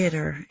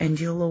quieter and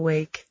you'll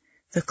awake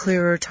the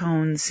clearer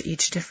tones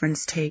each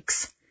difference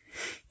takes.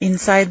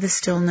 Inside the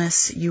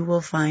stillness you will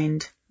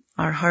find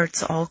our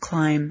hearts all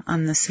climb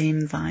on the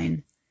same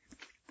vine.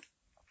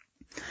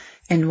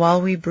 And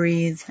while we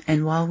breathe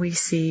and while we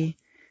see,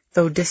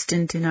 though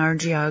distant in our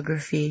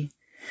geography,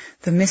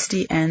 the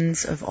misty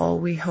ends of all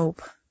we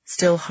hope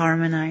still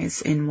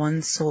harmonize in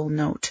one sole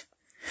note.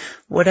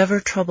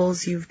 Whatever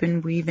troubles you've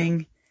been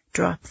weaving,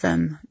 drop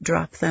them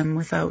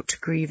without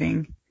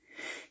grieving.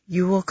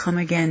 You will come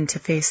again to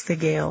face the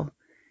gale,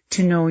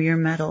 to know your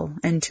mettle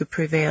and to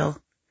prevail.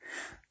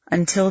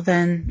 Until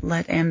then,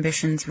 let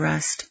ambitions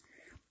rest,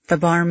 the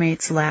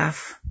barmates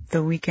laugh,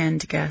 the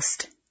weekend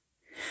guest.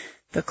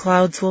 The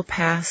clouds will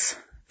pass,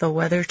 the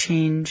weather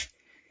change,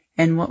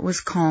 and what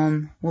was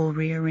calm will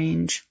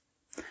rearrange.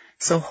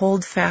 So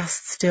hold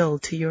fast still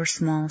to your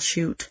small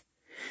shoot,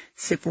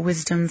 sip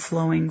wisdom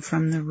flowing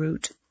from the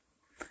root.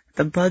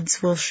 The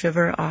buds will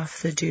shiver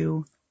off the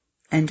dew,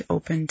 and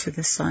open to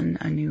the sun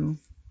anew.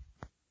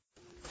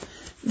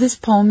 This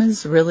poem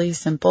is really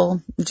simple,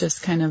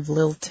 just kind of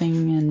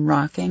lilting and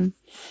rocking.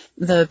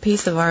 The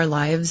pace of our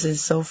lives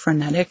is so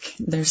frenetic.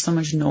 There's so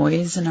much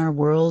noise in our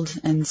world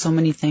and so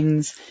many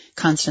things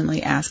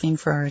constantly asking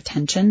for our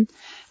attention.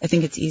 I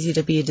think it's easy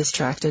to be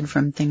distracted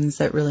from things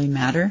that really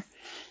matter.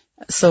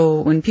 So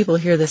when people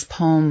hear this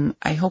poem,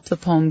 I hope the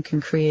poem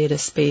can create a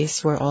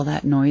space where all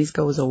that noise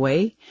goes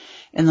away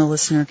and the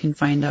listener can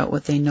find out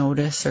what they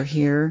notice or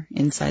hear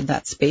inside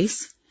that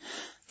space.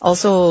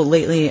 Also,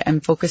 lately, I'm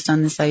focused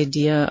on this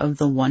idea of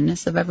the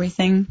oneness of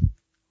everything,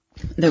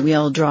 that we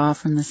all draw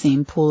from the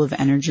same pool of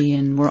energy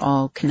and we're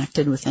all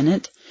connected within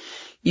it.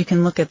 You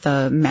can look at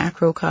the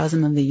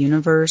macrocosm of the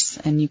universe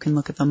and you can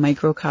look at the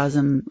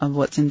microcosm of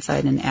what's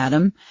inside an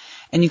atom,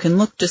 and you can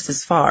look just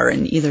as far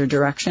in either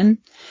direction.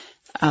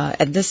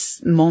 At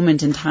this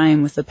moment in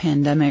time with the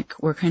pandemic,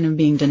 we're kind of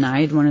being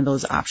denied one of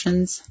those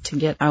options to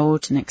get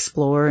out and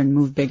explore and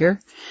move bigger.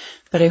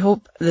 But I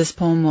hope this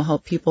poem will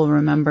help people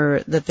remember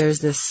that there's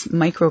this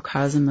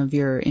microcosm of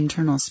your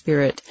internal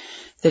spirit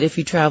that if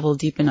you travel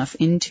deep enough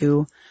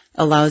into,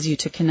 allows you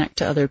to connect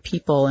to other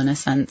people in a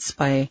sense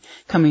by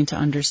coming to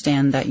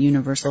understand that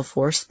universal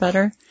force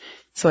better.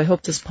 So I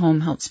hope this poem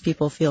helps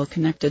people feel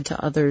connected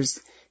to others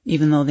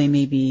even though they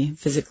may be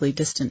physically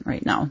distant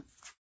right now.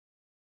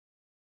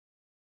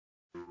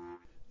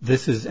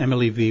 This is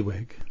Emily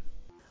Vieweg.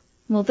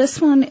 Well,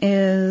 this one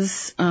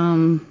is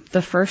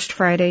the first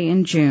Friday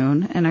in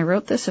June, and I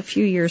wrote this a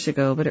few years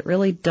ago, but it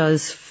really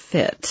does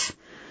fit.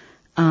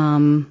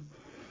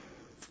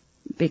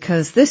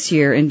 Because this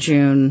year in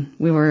June,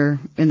 we were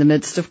in the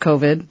midst of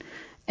COVID,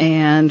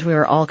 and we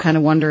were all kind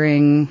of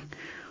wondering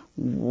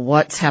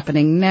what's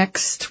happening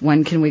next,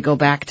 when can we go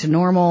back to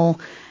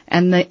normal,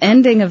 and the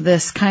ending of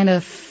this kind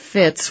of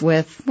fits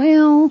with,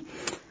 well,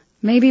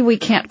 maybe we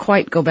can't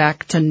quite go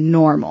back to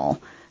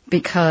normal.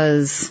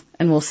 Because,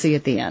 and we'll see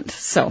at the end.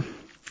 So,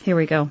 here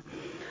we go.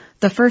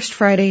 The first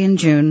Friday in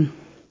June.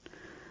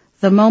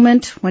 The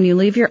moment when you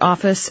leave your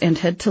office and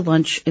head to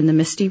lunch in the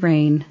misty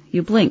rain,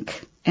 you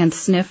blink and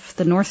sniff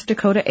the North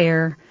Dakota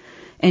air,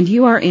 and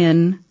you are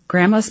in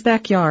Grandma's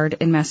backyard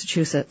in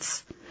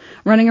Massachusetts,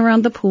 running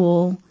around the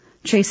pool,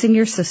 chasing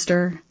your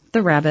sister,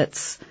 the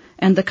rabbits,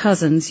 and the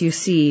cousins you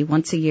see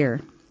once a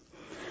year.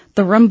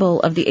 The rumble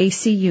of the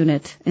AC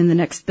unit in the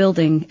next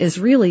building is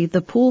really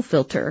the pool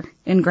filter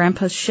in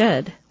Grandpa's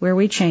shed, where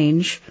we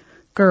change,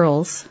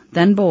 girls,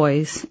 then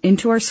boys,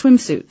 into our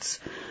swimsuits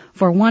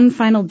for one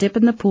final dip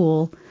in the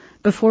pool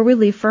before we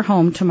leave for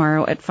home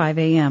tomorrow at 5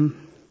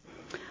 a.m.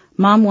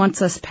 Mom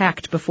wants us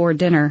packed before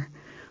dinner.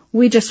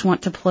 We just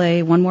want to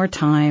play one more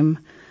time,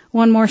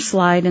 one more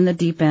slide in the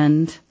deep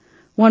end,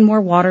 one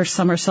more water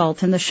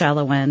somersault in the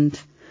shallow end,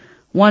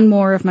 one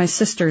more of my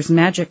sister's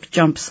magic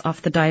jumps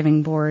off the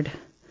diving board.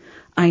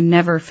 I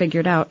never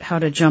figured out how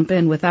to jump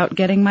in without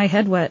getting my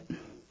head wet.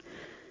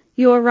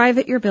 You arrive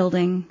at your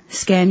building,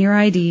 scan your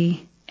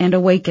ID, and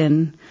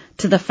awaken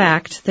to the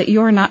fact that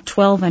you're not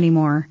 12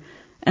 anymore,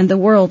 and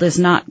the world is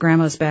not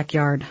Grandma's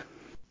backyard.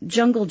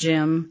 Jungle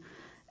Gym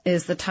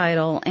is the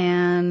title,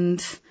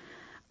 and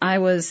I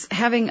was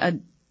having a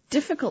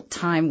difficult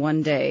time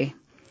one day,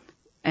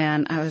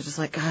 and I was just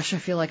like, gosh, I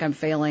feel like I'm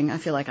failing. I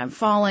feel like I'm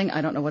falling.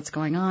 I don't know what's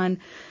going on.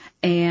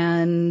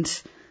 And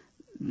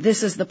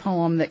this is the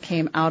poem that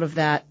came out of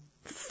that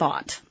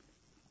thought.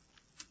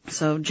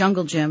 So,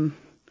 Jungle Gym.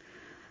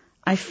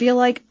 I feel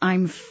like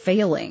I'm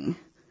failing,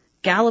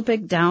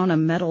 galloping down a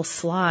metal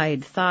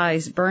slide,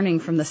 thighs burning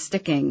from the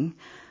sticking.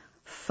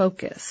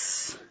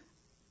 Focus.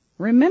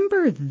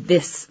 Remember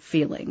this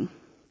feeling.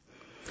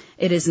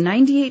 It is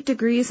 98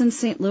 degrees in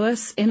St.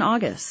 Louis in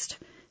August,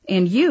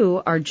 and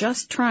you are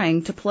just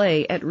trying to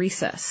play at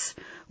recess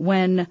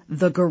when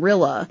the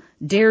gorilla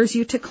dares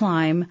you to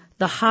climb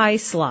the high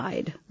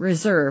slide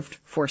reserved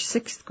for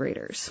 6th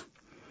graders.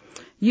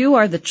 You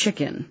are the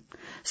chicken,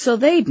 so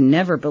they'd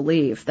never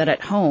believe that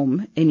at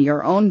home in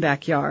your own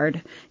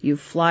backyard you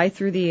fly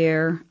through the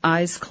air,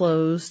 eyes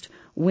closed,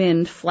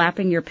 wind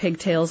flapping your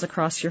pigtails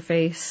across your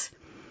face.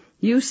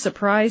 You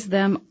surprise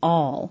them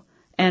all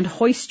and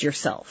hoist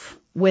yourself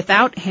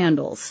without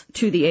handles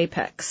to the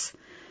apex,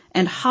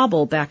 and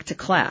hobble back to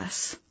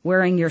class,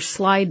 wearing your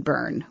slide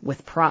burn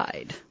with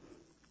pride.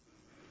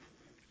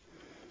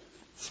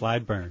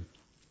 Slide burn.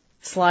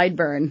 Slide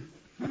burn.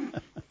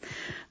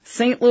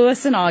 St.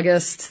 Louis in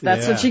August,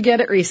 that's what you get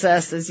at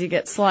recess, is you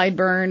get slide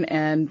burn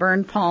and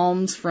burned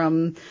palms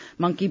from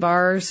monkey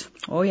bars.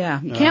 Oh yeah,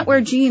 you can't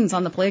wear jeans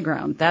on the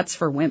playground. That's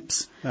for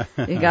wimps.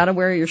 You gotta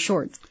wear your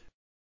shorts.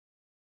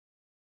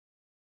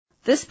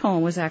 This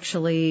poem was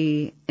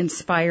actually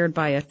inspired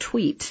by a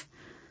tweet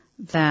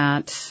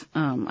that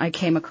I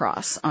came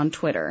across on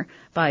Twitter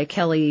by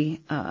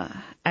Kelly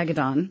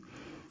Agadon,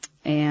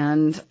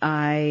 and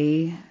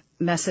I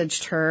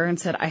messaged her and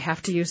said, I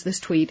have to use this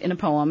tweet in a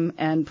poem,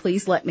 and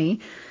please let me.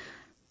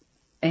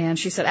 And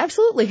she said,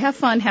 absolutely, have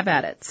fun, have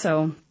at it.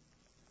 So,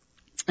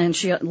 and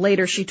she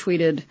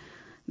tweeted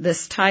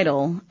this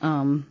title,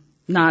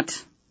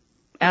 not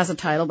as a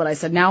title, but I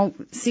said, now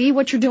see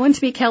what you're doing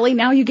to me, Kelly.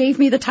 Now you gave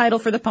me the title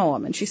for the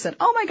poem. And she said,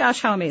 oh my gosh,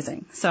 how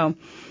amazing. So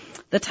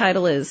the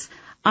title is,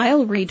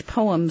 I'll Read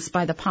Poems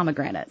by the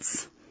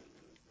Pomegranates.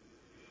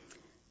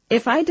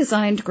 If I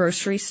designed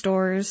grocery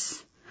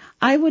stores,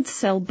 I would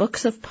sell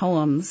books of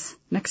poems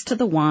next to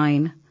the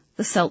wine,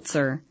 the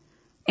seltzer,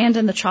 and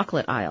in the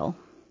chocolate aisle.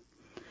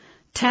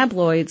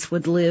 Tabloids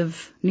would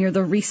live near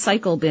the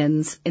recycle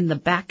bins in the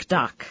back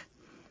dock,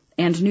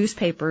 and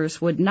newspapers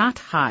would not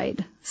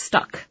hide,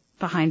 stuck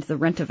behind the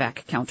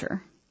Rent-A-Vac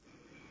counter.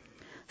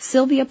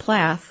 Sylvia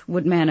Plath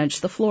would manage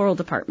the floral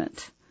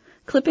department,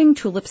 clipping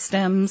tulip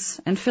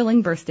stems and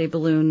filling birthday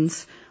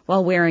balloons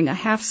while wearing a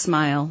half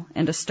smile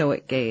and a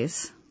stoic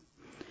gaze.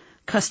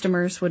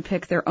 Customers would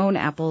pick their own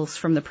apples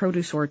from the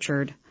produce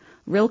orchard,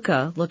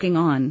 Rilke looking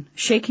on,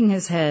 shaking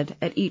his head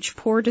at each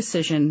poor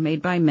decision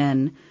made by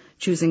men,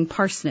 choosing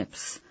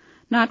parsnips,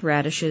 not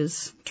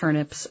radishes,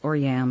 turnips, or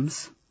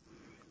yams.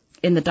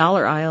 In the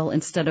dollar aisle,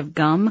 instead of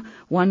gum,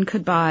 one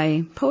could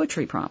buy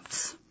poetry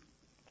prompts.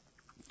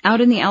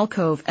 Out in the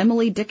alcove,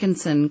 Emily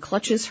Dickinson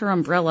clutches her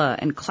umbrella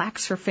and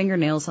clacks her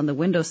fingernails on the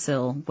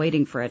windowsill,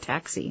 waiting for a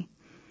taxi.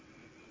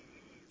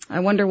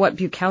 I wonder what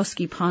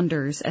Bukowski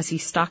ponders as he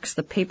stocks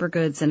the paper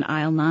goods in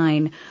aisle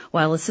 9,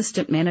 while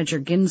assistant manager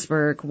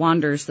Ginsberg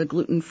wanders the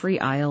gluten-free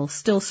aisle,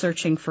 still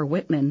searching for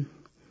Whitman.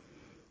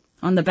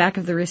 On the back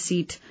of the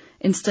receipt,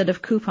 instead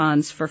of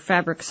coupons for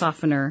fabric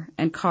softener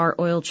and car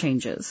oil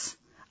changes,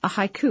 a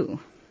haiku.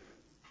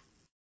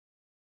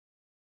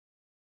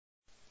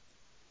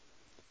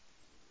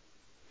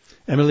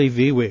 Emily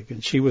Viewig,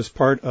 and she was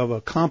part of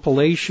a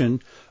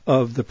compilation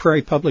of the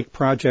Prairie Public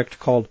Project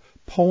called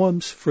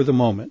Poems for the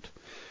Moment.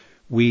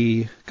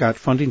 We got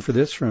funding for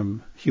this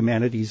from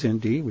Humanities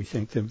ND. We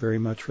thank them very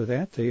much for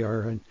that. They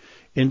are an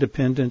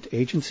independent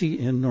agency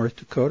in North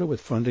Dakota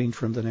with funding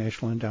from the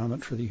National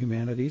Endowment for the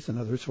Humanities and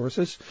other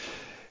sources.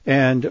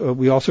 And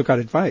we also got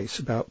advice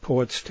about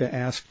poets to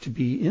ask to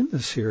be in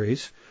the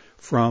series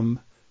from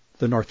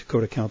the North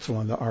Dakota Council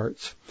on the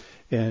Arts.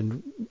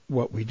 And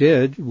what we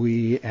did,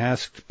 we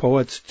asked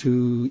poets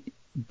to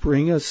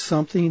bring us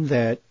something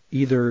that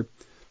either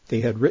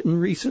they had written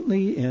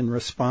recently in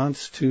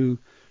response to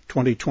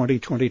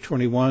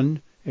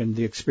 2020-2021 and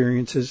the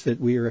experiences that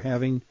we are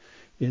having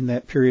in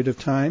that period of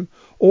time,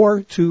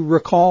 or to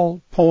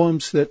recall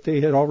poems that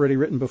they had already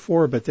written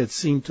before but that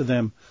seemed to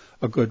them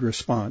a good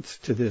response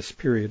to this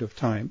period of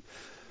time.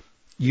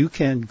 You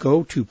can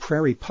go to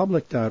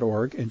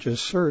prairiepublic.org and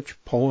just search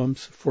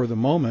Poems for the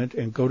Moment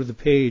and go to the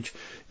page.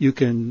 You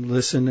can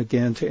listen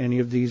again to any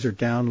of these or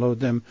download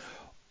them,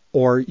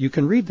 or you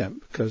can read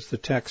them because the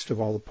text of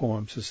all the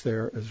poems is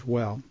there as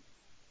well.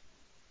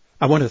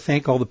 I want to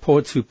thank all the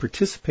poets who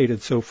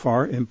participated so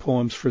far in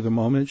Poems for the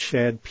Moment: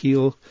 Shad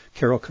Peel,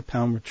 Carol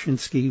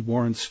Kapell-Machinsky,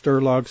 Warren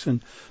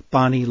Sturlogson,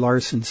 Bonnie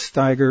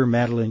Larson-Steiger,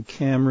 Madeline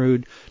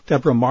Kamrud,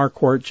 Deborah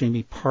Marquardt,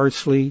 Jamie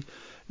Parsley,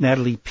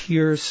 Natalie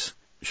Pierce,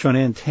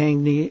 Shonan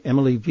Tangney,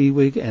 Emily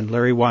Viewig, and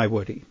Larry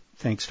Wywoody.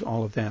 Thanks to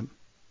all of them.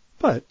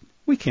 But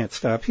we can't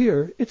stop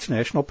here. It's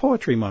National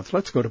Poetry Month.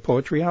 Let's go to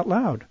Poetry Out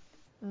Loud.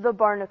 The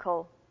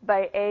Barnacle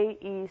by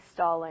A.E.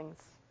 Stallings.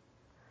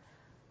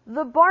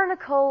 The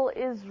barnacle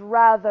is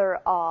rather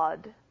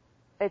odd.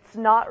 It's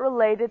not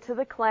related to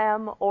the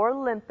clam or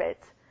limpet.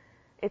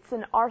 It's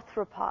an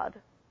arthropod,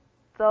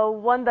 though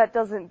one that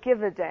doesn't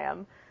give a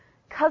damn.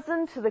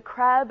 Cousin to the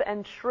crab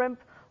and shrimp,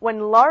 when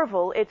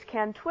larval it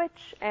can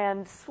twitch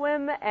and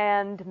swim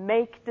and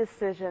make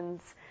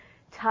decisions.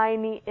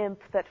 Tiny imp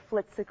that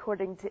flits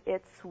according to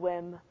its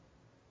whim.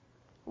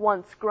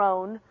 Once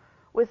grown,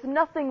 with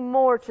nothing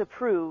more to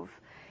prove,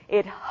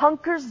 it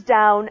hunkers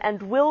down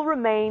and will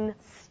remain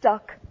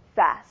stuck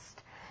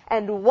fast,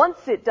 and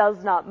once it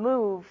does not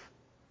move,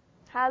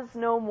 has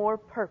no more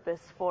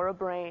purpose for a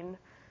brain.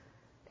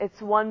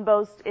 Its one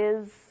boast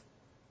is,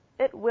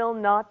 it will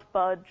not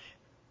budge,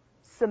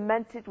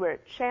 cemented where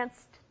it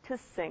chanced to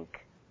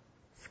sink,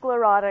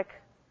 sclerotic,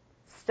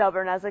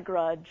 stubborn as a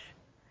grudge,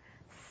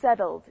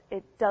 settled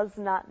it does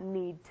not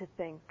need to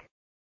think.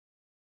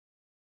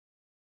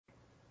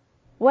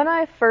 When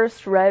I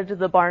first read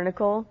The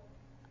Barnacle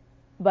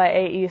by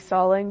A.E.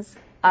 Stallings,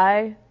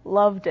 I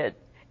loved it.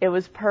 It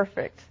was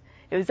perfect.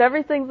 It was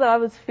everything that I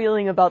was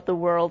feeling about the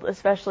world,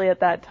 especially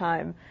at that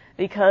time,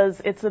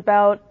 because it's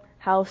about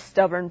how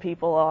stubborn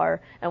people are,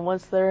 and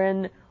once they're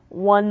in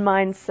one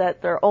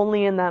mindset, they're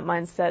only in that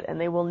mindset, and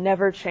they will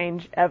never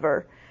change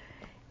ever.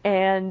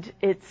 And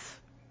it's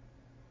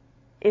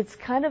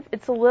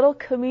a little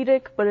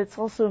comedic, but it's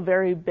also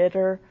very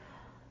bitter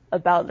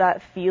about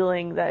that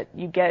feeling that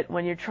you get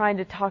when you're trying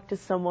to talk to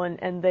someone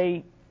and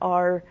they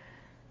are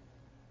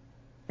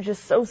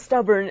just so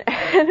stubborn,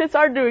 and it's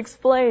hard to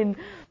explain.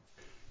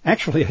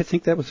 Actually, I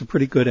think that was a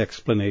pretty good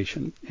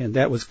explanation, and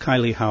that was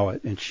Kylie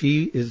Howitt, and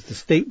she is the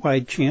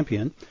statewide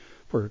champion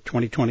for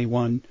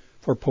 2021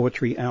 for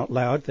Poetry Out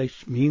Loud. That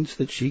means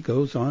that she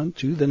goes on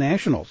to the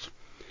Nationals.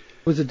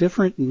 It was a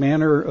different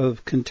manner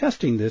of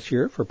contesting this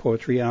year for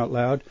Poetry Out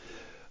Loud.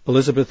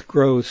 Elizabeth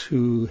Gross,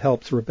 who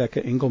helps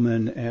Rebecca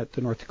Engelman at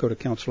the North Dakota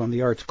Council on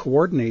the Arts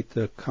coordinate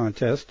the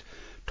contest,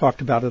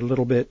 talked about it a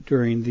little bit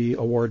during the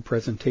award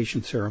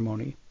presentation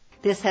ceremony.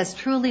 This has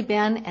truly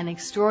been an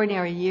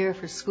extraordinary year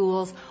for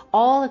schools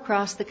all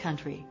across the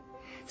country.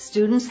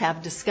 Students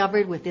have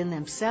discovered within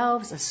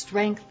themselves a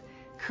strength,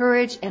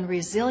 courage, and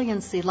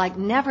resiliency like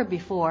never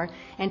before,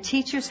 and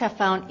teachers have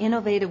found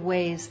innovative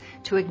ways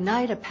to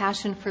ignite a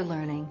passion for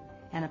learning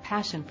and a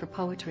passion for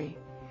poetry.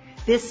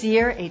 This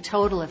year, a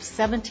total of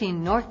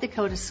 17 North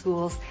Dakota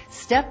schools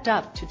stepped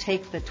up to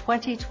take the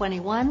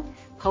 2021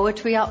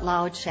 Poetry Out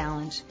Loud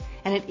Challenge,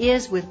 and it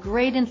is with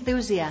great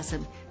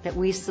enthusiasm that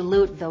we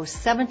salute those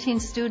 17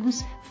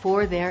 students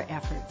for their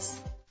efforts.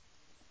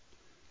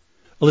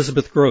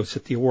 Elizabeth Gross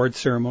at the award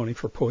ceremony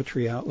for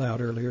Poetry Out Loud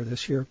earlier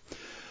this year.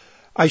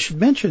 I should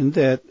mention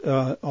that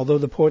although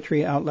the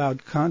Poetry Out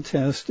Loud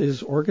contest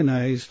is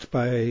organized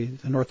by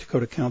the North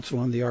Dakota Council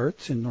on the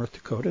Arts in North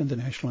Dakota and the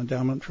National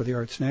Endowment for the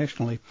Arts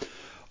nationally,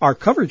 our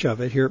coverage of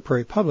it here at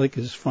Prairie Public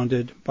is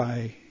funded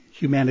by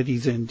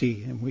Humanities ND,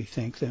 and we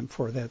thank them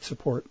for that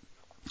support.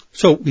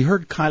 So we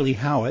heard Kylie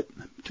Howitt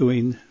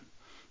doing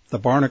The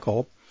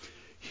Barnacle.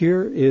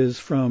 Here is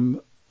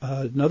from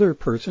another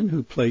person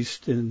who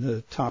placed in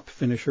the top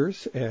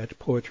finishers at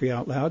Poetry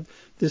Out Loud.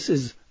 This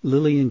is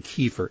Lillian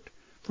Kiefert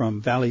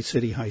from Valley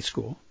City High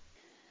School.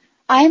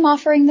 I am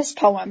offering this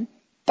poem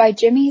by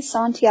Jimmy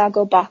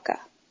Santiago Baca.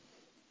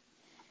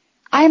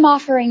 I am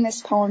offering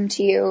this poem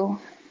to you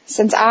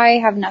since I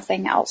have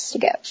nothing else to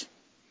give.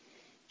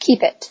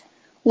 Keep it,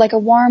 like a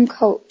warm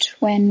coat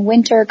when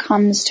winter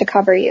comes to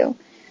cover you,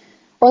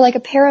 or like a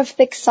pair of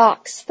thick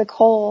socks the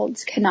cold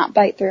cannot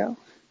bite through.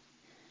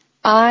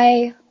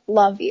 I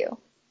love you.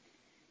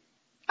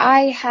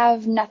 I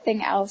have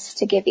nothing else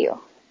to give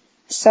you.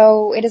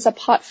 So it is a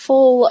pot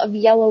full of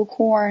yellow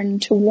corn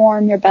to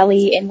warm your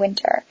belly in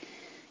winter.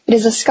 It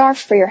is a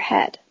scarf for your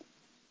head,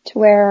 to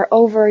wear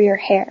over your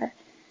hair,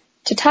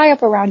 to tie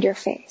up around your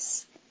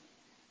face.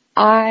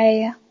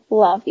 I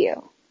love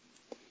you.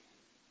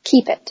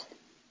 Keep it.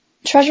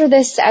 Treasure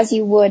this as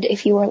you would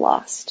if you were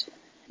lost.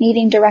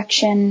 Needing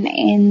direction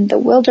in the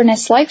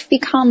wilderness life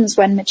becomes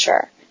when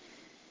mature.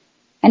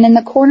 And in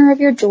the corner of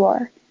your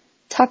drawer,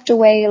 tucked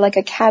away like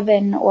a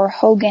cabin or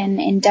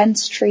hogan in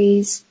dense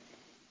trees,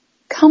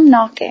 come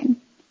knocking,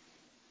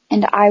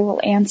 and I will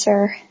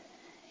answer,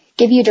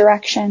 give you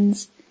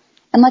directions,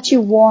 and let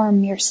you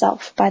warm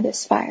yourself by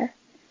this fire,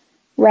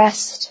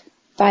 rest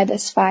by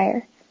this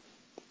fire,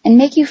 and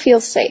make you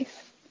feel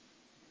safe.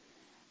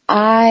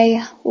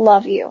 I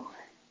love you.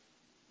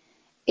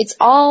 It's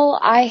all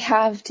I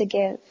have to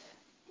give,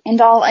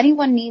 and all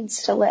anyone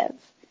needs to live,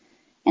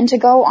 and to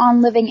go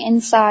on living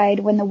inside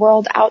when the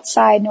world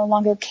outside no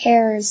longer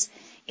cares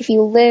if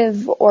you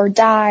live or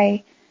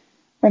die.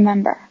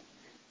 Remember,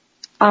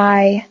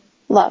 I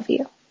love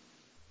you.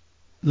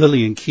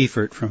 Lillian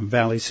Kiefert from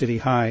Valley City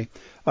High.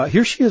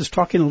 Here she is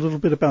talking a little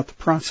bit about the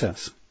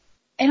process.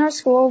 In our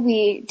school,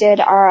 we did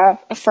our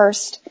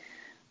first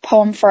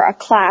poem for a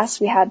class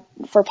we had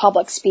for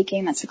public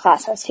speaking. That's a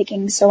class I was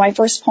taking. So my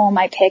first poem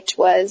I picked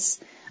was,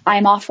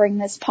 I'm offering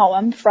this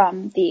poem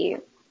from the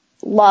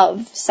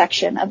love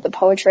section of the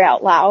Poetry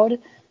Out Loud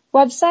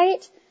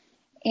website.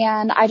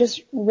 And I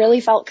just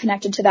really felt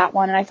connected to that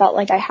one, and I felt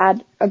like I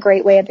had a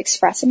great way of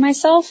expressing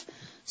myself.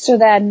 So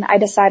then I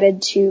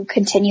decided to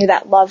continue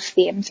that love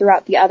theme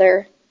throughout the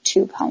other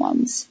two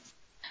poems.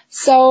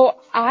 So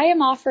I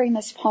am offering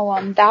this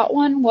poem. That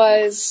one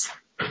was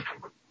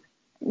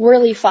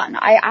really fun.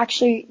 I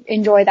actually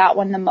enjoy that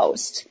one the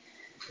most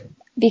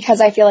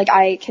because I feel like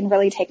I can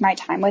really take my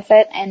time with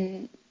it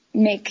and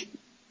make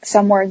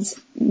some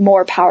words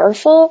more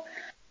powerful.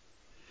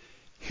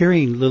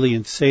 Hearing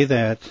Lillian say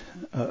that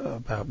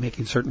about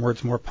making certain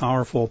words more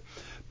powerful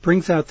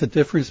brings out the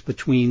difference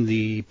between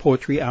the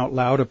poetry out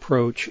loud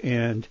approach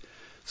and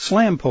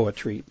slam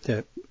poetry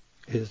that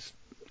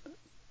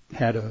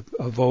had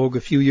a vogue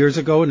a few years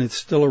ago and it's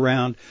still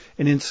around.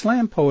 And in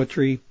slam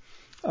poetry,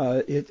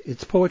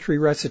 it's poetry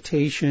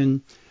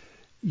recitation,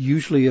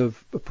 usually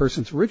of a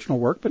person's original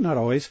work, but not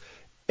always.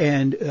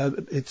 And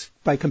it's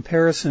by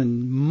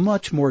comparison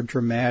much more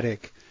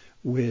dramatic,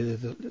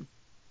 with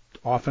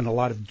often a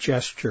lot of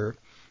gesture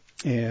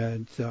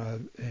and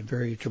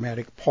very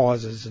dramatic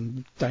pauses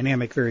and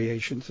dynamic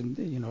variations and,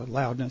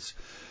 loudness.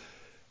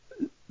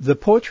 The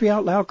poetry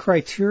out loud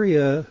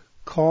criteria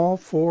call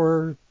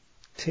for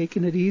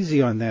taking it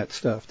easy on that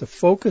stuff. The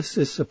focus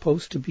is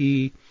supposed to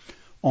be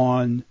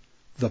on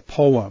the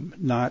poem,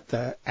 not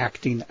the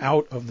acting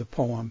out of the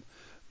poem,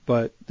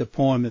 but the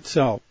poem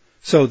itself.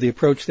 So the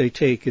approach they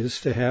take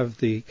is to have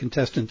the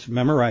contestants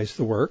memorize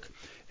the work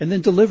and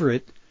then deliver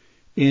it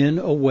in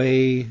a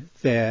way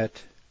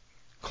that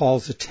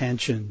calls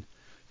attention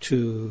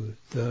to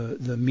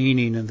the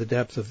meaning and the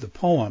depth of the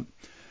poem.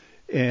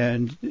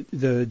 And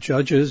the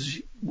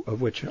judges,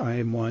 of which I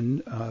am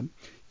one,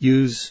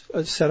 use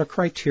a set of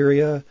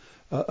criteria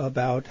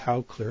about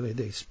how clearly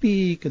they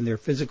speak and their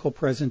physical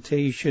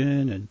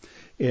presentation,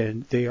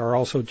 and they are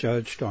also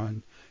judged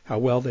on how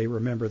well they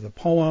remember the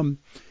poem.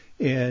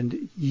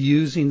 And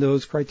using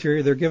those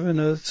criteria, they're given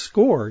a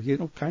score,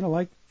 kind of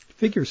like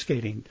figure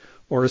skating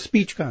or a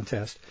speech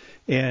contest.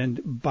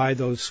 And by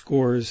those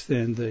scores,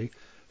 then the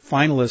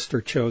finalists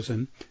are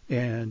chosen,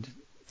 and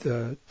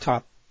the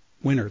top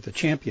winner, the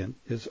champion,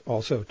 is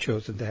also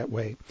chosen that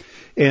way.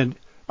 And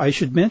I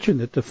should mention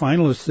that the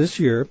finalists this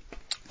year,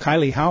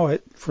 Kylie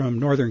Howitt from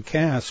Northern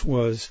Cass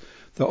was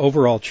the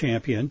overall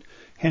champion.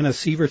 Hannah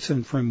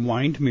Severson from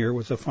Windmere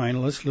was a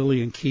finalist.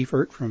 Lillian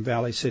Kiefert from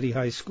Valley City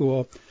High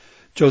School.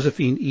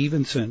 Josephine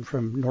Evenson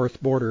from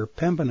North Border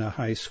Pembina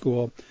High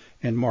School,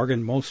 and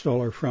Morgan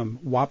Mostoller from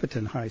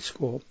Wahpeton High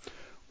School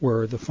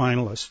were the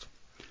finalists.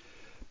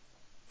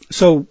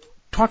 So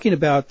talking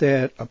about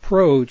that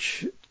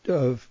approach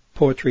of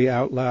poetry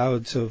out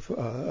louds, of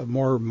a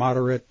more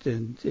moderate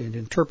and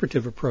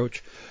interpretive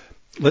approach,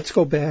 let's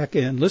go back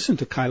and listen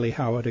to Kylie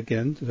Howitt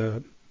again,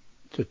 the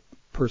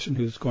person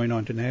who's going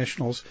on to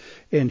nationals,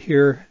 and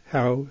hear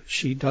how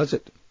she does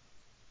it.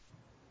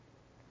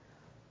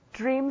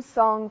 Dream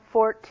Song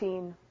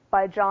 14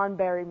 by John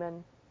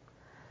Berryman.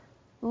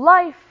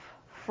 Life,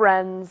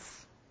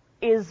 friends,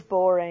 is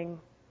boring.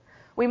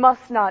 We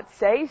must not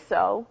say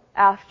so.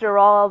 After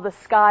all, the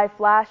sky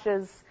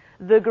flashes,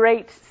 the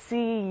great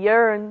sea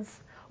yearns.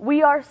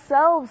 We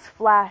ourselves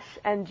flash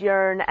and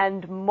yearn,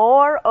 and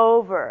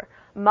moreover,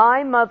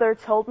 my mother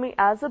told me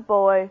as a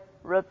boy,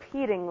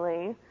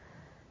 repeatingly,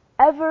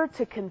 ever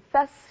to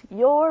confess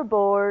you're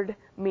bored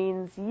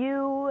means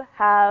you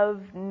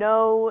have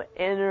no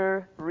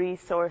inner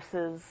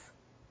resources.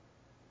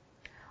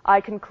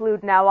 I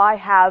conclude now I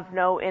have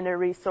no inner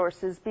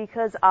resources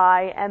because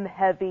I am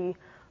heavy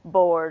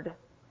bored.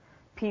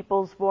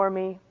 Peoples bore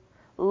me.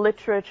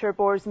 Literature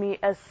bores me,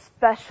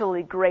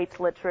 especially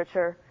great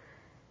literature.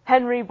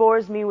 Henry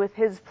bores me with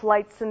his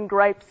plights and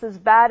gripes as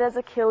bad as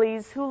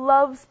Achilles, who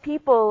loves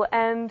people,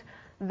 and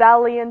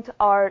valiant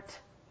art,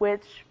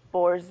 which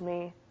bores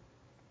me.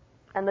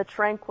 And the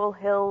tranquil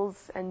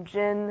hills and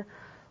gin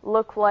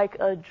look like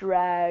a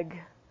drag,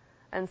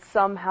 and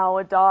somehow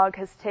a dog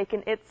has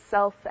taken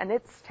itself and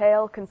its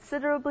tail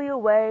considerably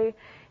away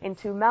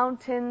into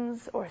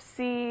mountains or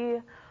sea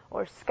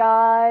or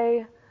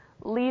sky,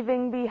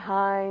 leaving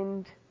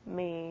behind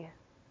me.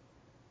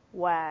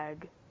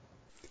 Wag.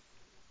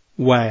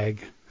 Wag.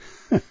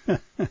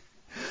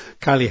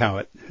 Kylie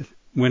Howitt,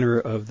 winner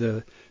of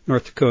the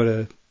North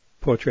Dakota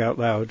Poetry Out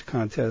Loud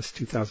Contest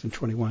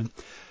 2021.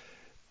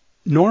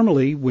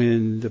 Normally,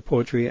 when the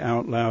Poetry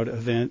Out Loud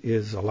event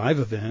is a live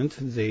event,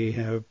 they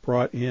have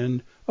brought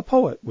in a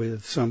poet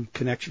with some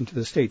connection to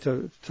the state,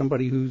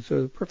 somebody who's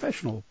a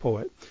professional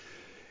poet.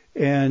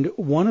 And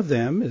one of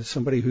them is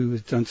somebody who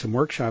has done some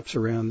workshops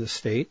around the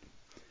state.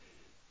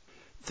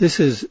 This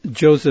is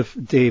Joseph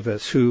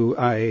Davis, who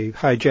I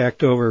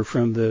hijacked over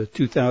from the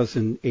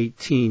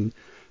 2018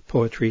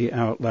 Poetry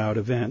Out Loud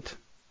event.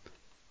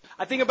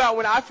 I think about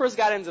when I first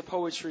got into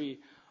poetry.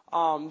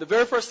 The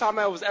very first time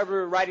I was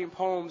ever writing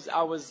poems,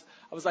 I was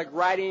like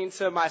writing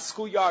to my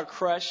schoolyard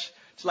crush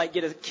to like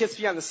get a kiss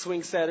me on the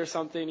swing set or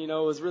something. You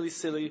know, it was really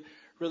silly,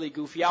 really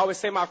goofy. I always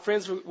say my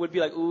friends would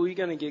be like, "Ooh, you're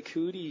gonna get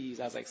cooties."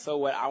 I was like, "So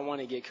what? I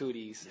want to get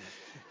cooties."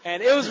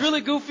 And it was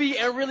really goofy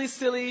and really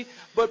silly.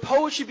 But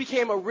poetry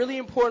became a really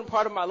important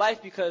part of my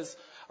life because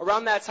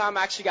around that time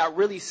I actually got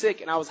really sick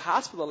and I was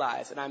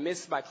hospitalized and I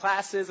missed my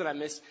classes and I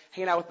missed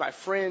hanging out with my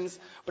friends.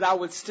 But I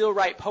would still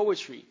write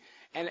poetry.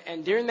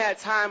 And during that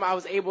time, I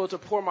was able to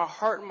pour my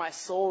heart and my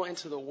soul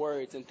into the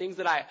words and things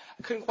that I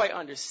couldn't quite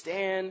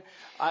understand,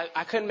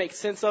 I couldn't make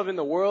sense of in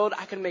the world,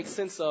 I could make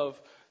sense of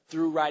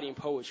through writing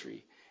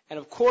poetry. And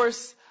of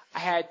course, I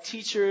had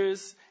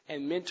teachers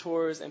and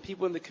mentors and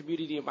people in the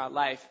community in my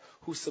life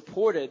who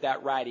supported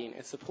that writing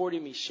and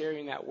supported me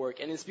sharing that work.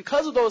 And it's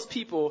because of those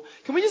people.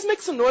 Can we just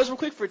make some noise real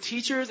quick for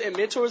teachers and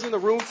mentors in the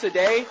room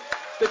today,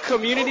 the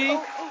community?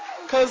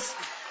 Because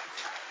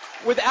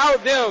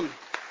without them,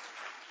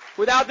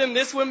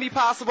 this wouldn't be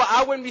possible.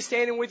 I wouldn't be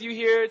standing with you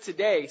here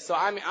today. So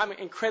I'm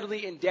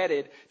incredibly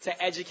indebted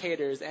to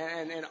educators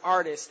and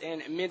artists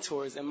and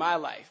mentors in my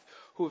life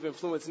who have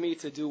influenced me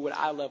to do what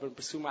I love and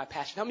pursue my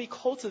passion. Help me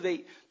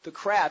cultivate the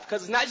craft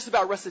because it's not just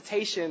about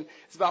recitation.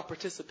 It's about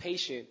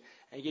participation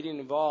and getting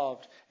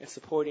involved and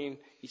supporting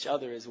each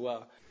other as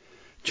well.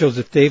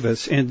 Joseph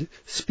Davis. And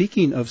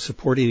speaking of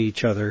supporting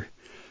each other,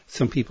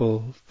 some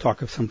people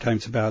talk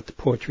sometimes about the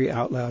Poetry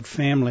Out Loud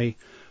family.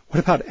 What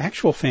about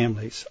actual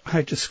families?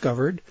 I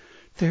discovered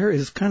there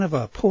is kind of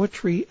a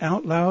Poetry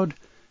Out Loud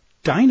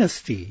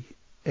dynasty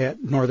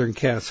at Northern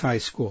Cass High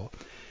School.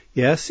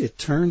 Yes, it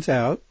turns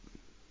out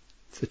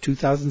the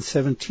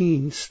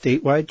 2017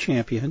 statewide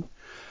champion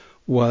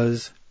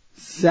was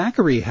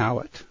Zachary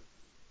Howitt.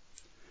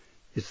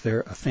 Is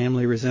there a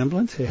family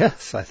resemblance?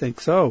 Yes, I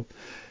think so.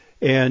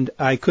 And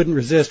I couldn't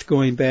resist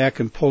going back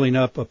and pulling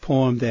up a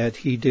poem that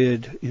he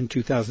did in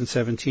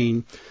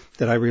 2017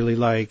 that I really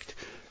liked.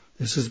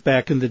 This is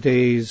back in the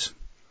days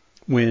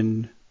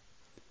when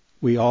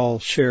we all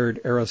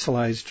shared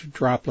aerosolized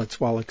droplets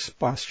while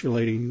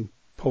expostulating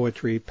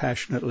poetry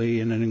passionately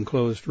in an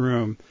enclosed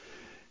room.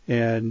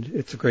 And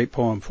it's a great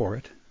poem for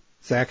it.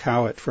 Zach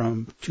Howitt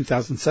from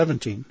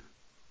 2017.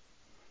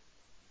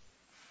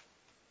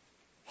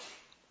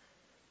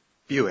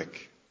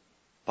 Buick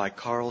by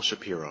Carl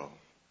Shapiro.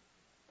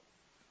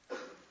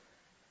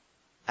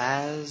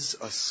 As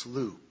a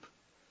sloop,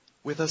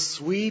 with a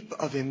sweep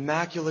of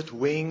immaculate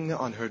wing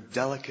on her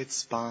delicate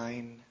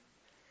spine,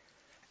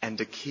 and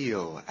a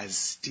keel as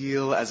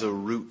steel as a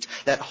root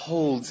that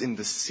holds in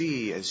the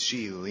sea as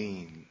she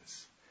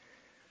leans.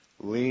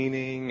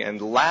 Leaning and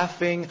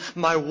laughing,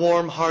 my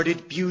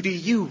warm-hearted beauty,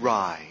 you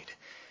ride.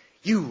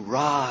 You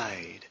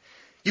ride.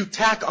 You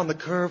tack on the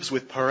curves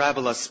with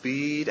parabola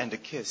speed and a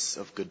kiss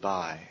of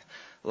goodbye,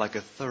 like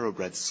a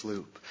thoroughbred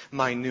sloop,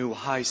 my new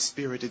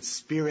high-spirited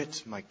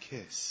spirit, my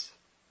kiss.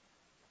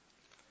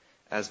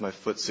 As my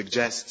foot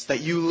suggests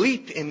that you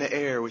leap in the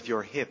air with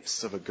your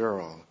hips of a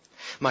girl,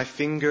 my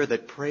finger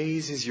that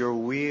praises your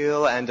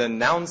wheel and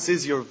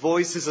announces your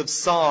voices of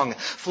song,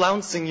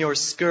 flouncing your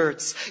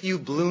skirts, you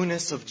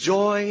blueness of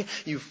joy,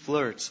 you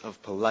flirt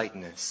of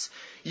politeness.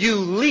 You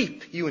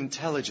leap, you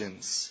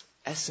intelligence,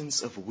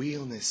 essence of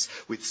wheelness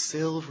with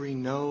silvery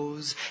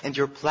nose, and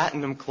your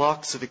platinum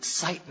clocks of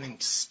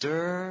excitement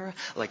stir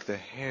like the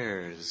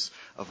hairs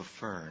of a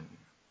fern.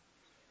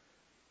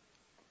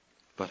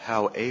 But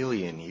how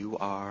alien you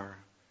are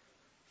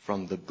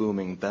from the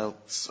booming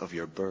belts of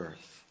your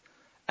birth,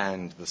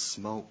 and the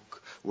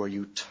smoke where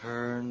you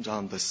turned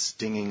on the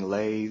stinging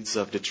lathes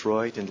of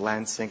Detroit and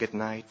Lansing at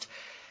night,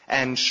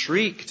 and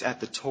shrieked at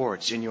the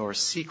torch in your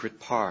secret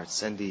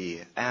parts and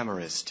the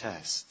amorous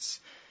tests.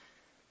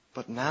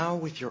 But now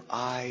with your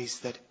eyes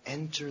that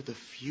enter the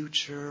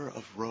future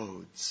of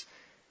roads,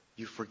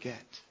 you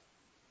forget.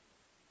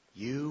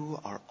 You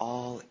are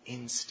all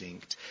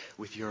instinct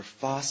with your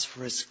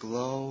phosphorus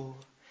glow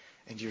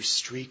and your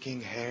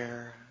streaking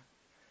hair.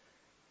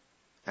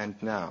 And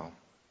now,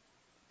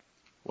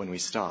 when we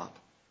stop,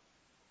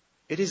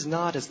 it is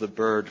not as the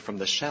bird from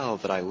the shell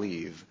that I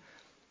leave,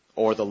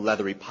 or the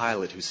leathery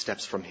pilot who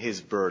steps from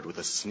his bird with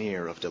a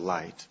sneer of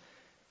delight.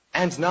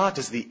 And not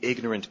as the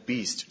ignorant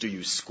beast do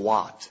you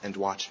squat and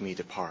watch me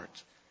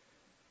depart.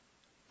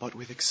 But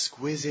with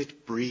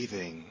exquisite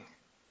breathing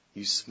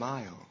you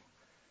smile,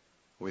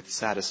 with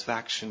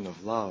satisfaction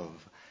of love,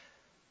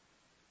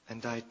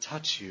 and I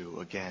touch you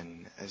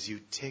again as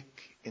you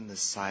tick in the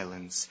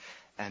silence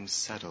and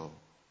settle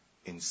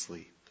in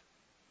sleep.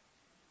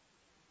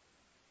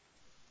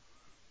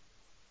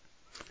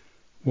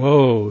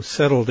 Whoa,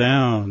 settle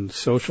down,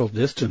 social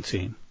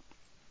distancing.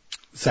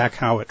 Zach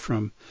Howitt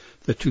from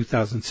the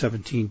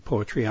 2017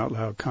 Poetry Out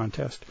Loud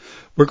contest.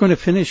 We're going to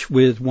finish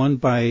with one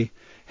by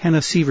Hannah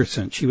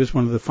Severson. She was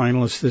one of the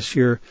finalists this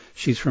year.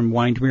 She's from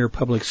Windermere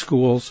Public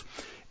Schools.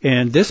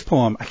 And this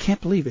poem, I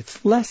can't believe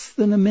it's less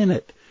than a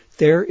minute.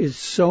 There is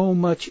so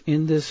much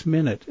in this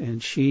minute,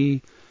 and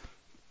she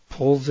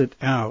pulls it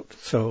out.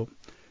 So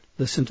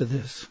listen to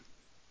this.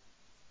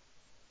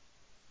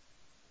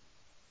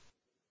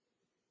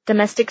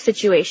 Domestic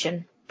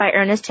Situation by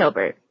Ernest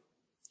Hilbert.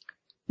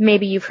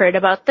 Maybe you've heard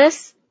about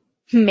this,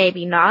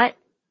 maybe not.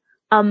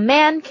 A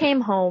man came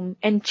home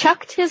and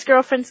chucked his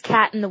girlfriend's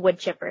cat in the wood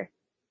chipper.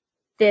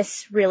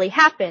 This really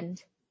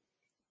happened.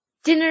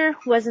 Dinner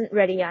wasn't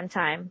ready on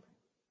time.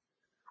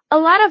 A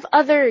lot of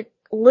other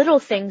little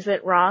things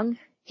went wrong.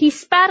 He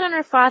spat on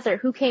her father,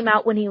 who came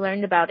out when he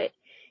learned about it.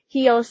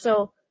 He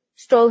also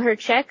stole her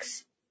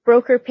checks,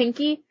 broke her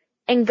pinky,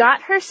 and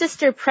got her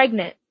sister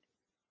pregnant.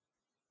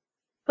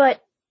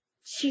 But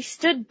she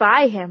stood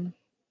by him,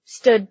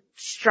 stood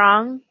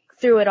strong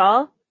through it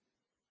all,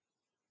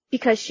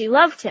 because she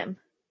loved him.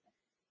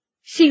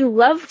 She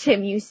loved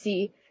him, you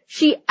see.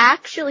 She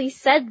actually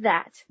said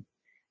that.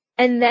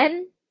 And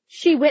then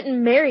she went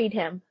and married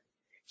him.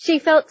 She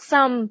felt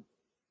some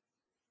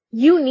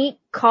unique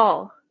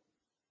call.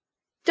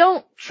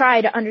 Don't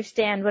try to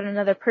understand what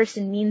another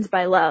person means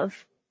by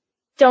love.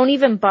 Don't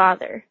even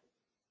bother.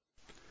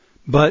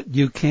 But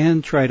you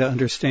can try to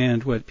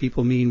understand what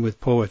people mean with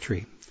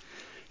poetry.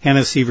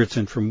 Hannah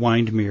Severson from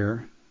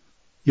Windermere.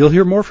 You'll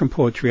hear more from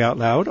Poetry Out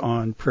Loud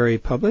on Prairie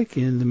Public.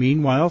 In the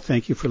meanwhile,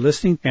 thank you for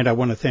listening, and I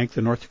want to thank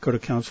the North Dakota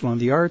Council on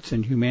the Arts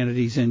and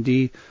Humanities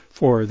ND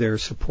for their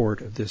support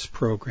of this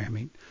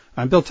programming.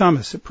 I'm Bill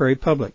Thomas at Prairie Public.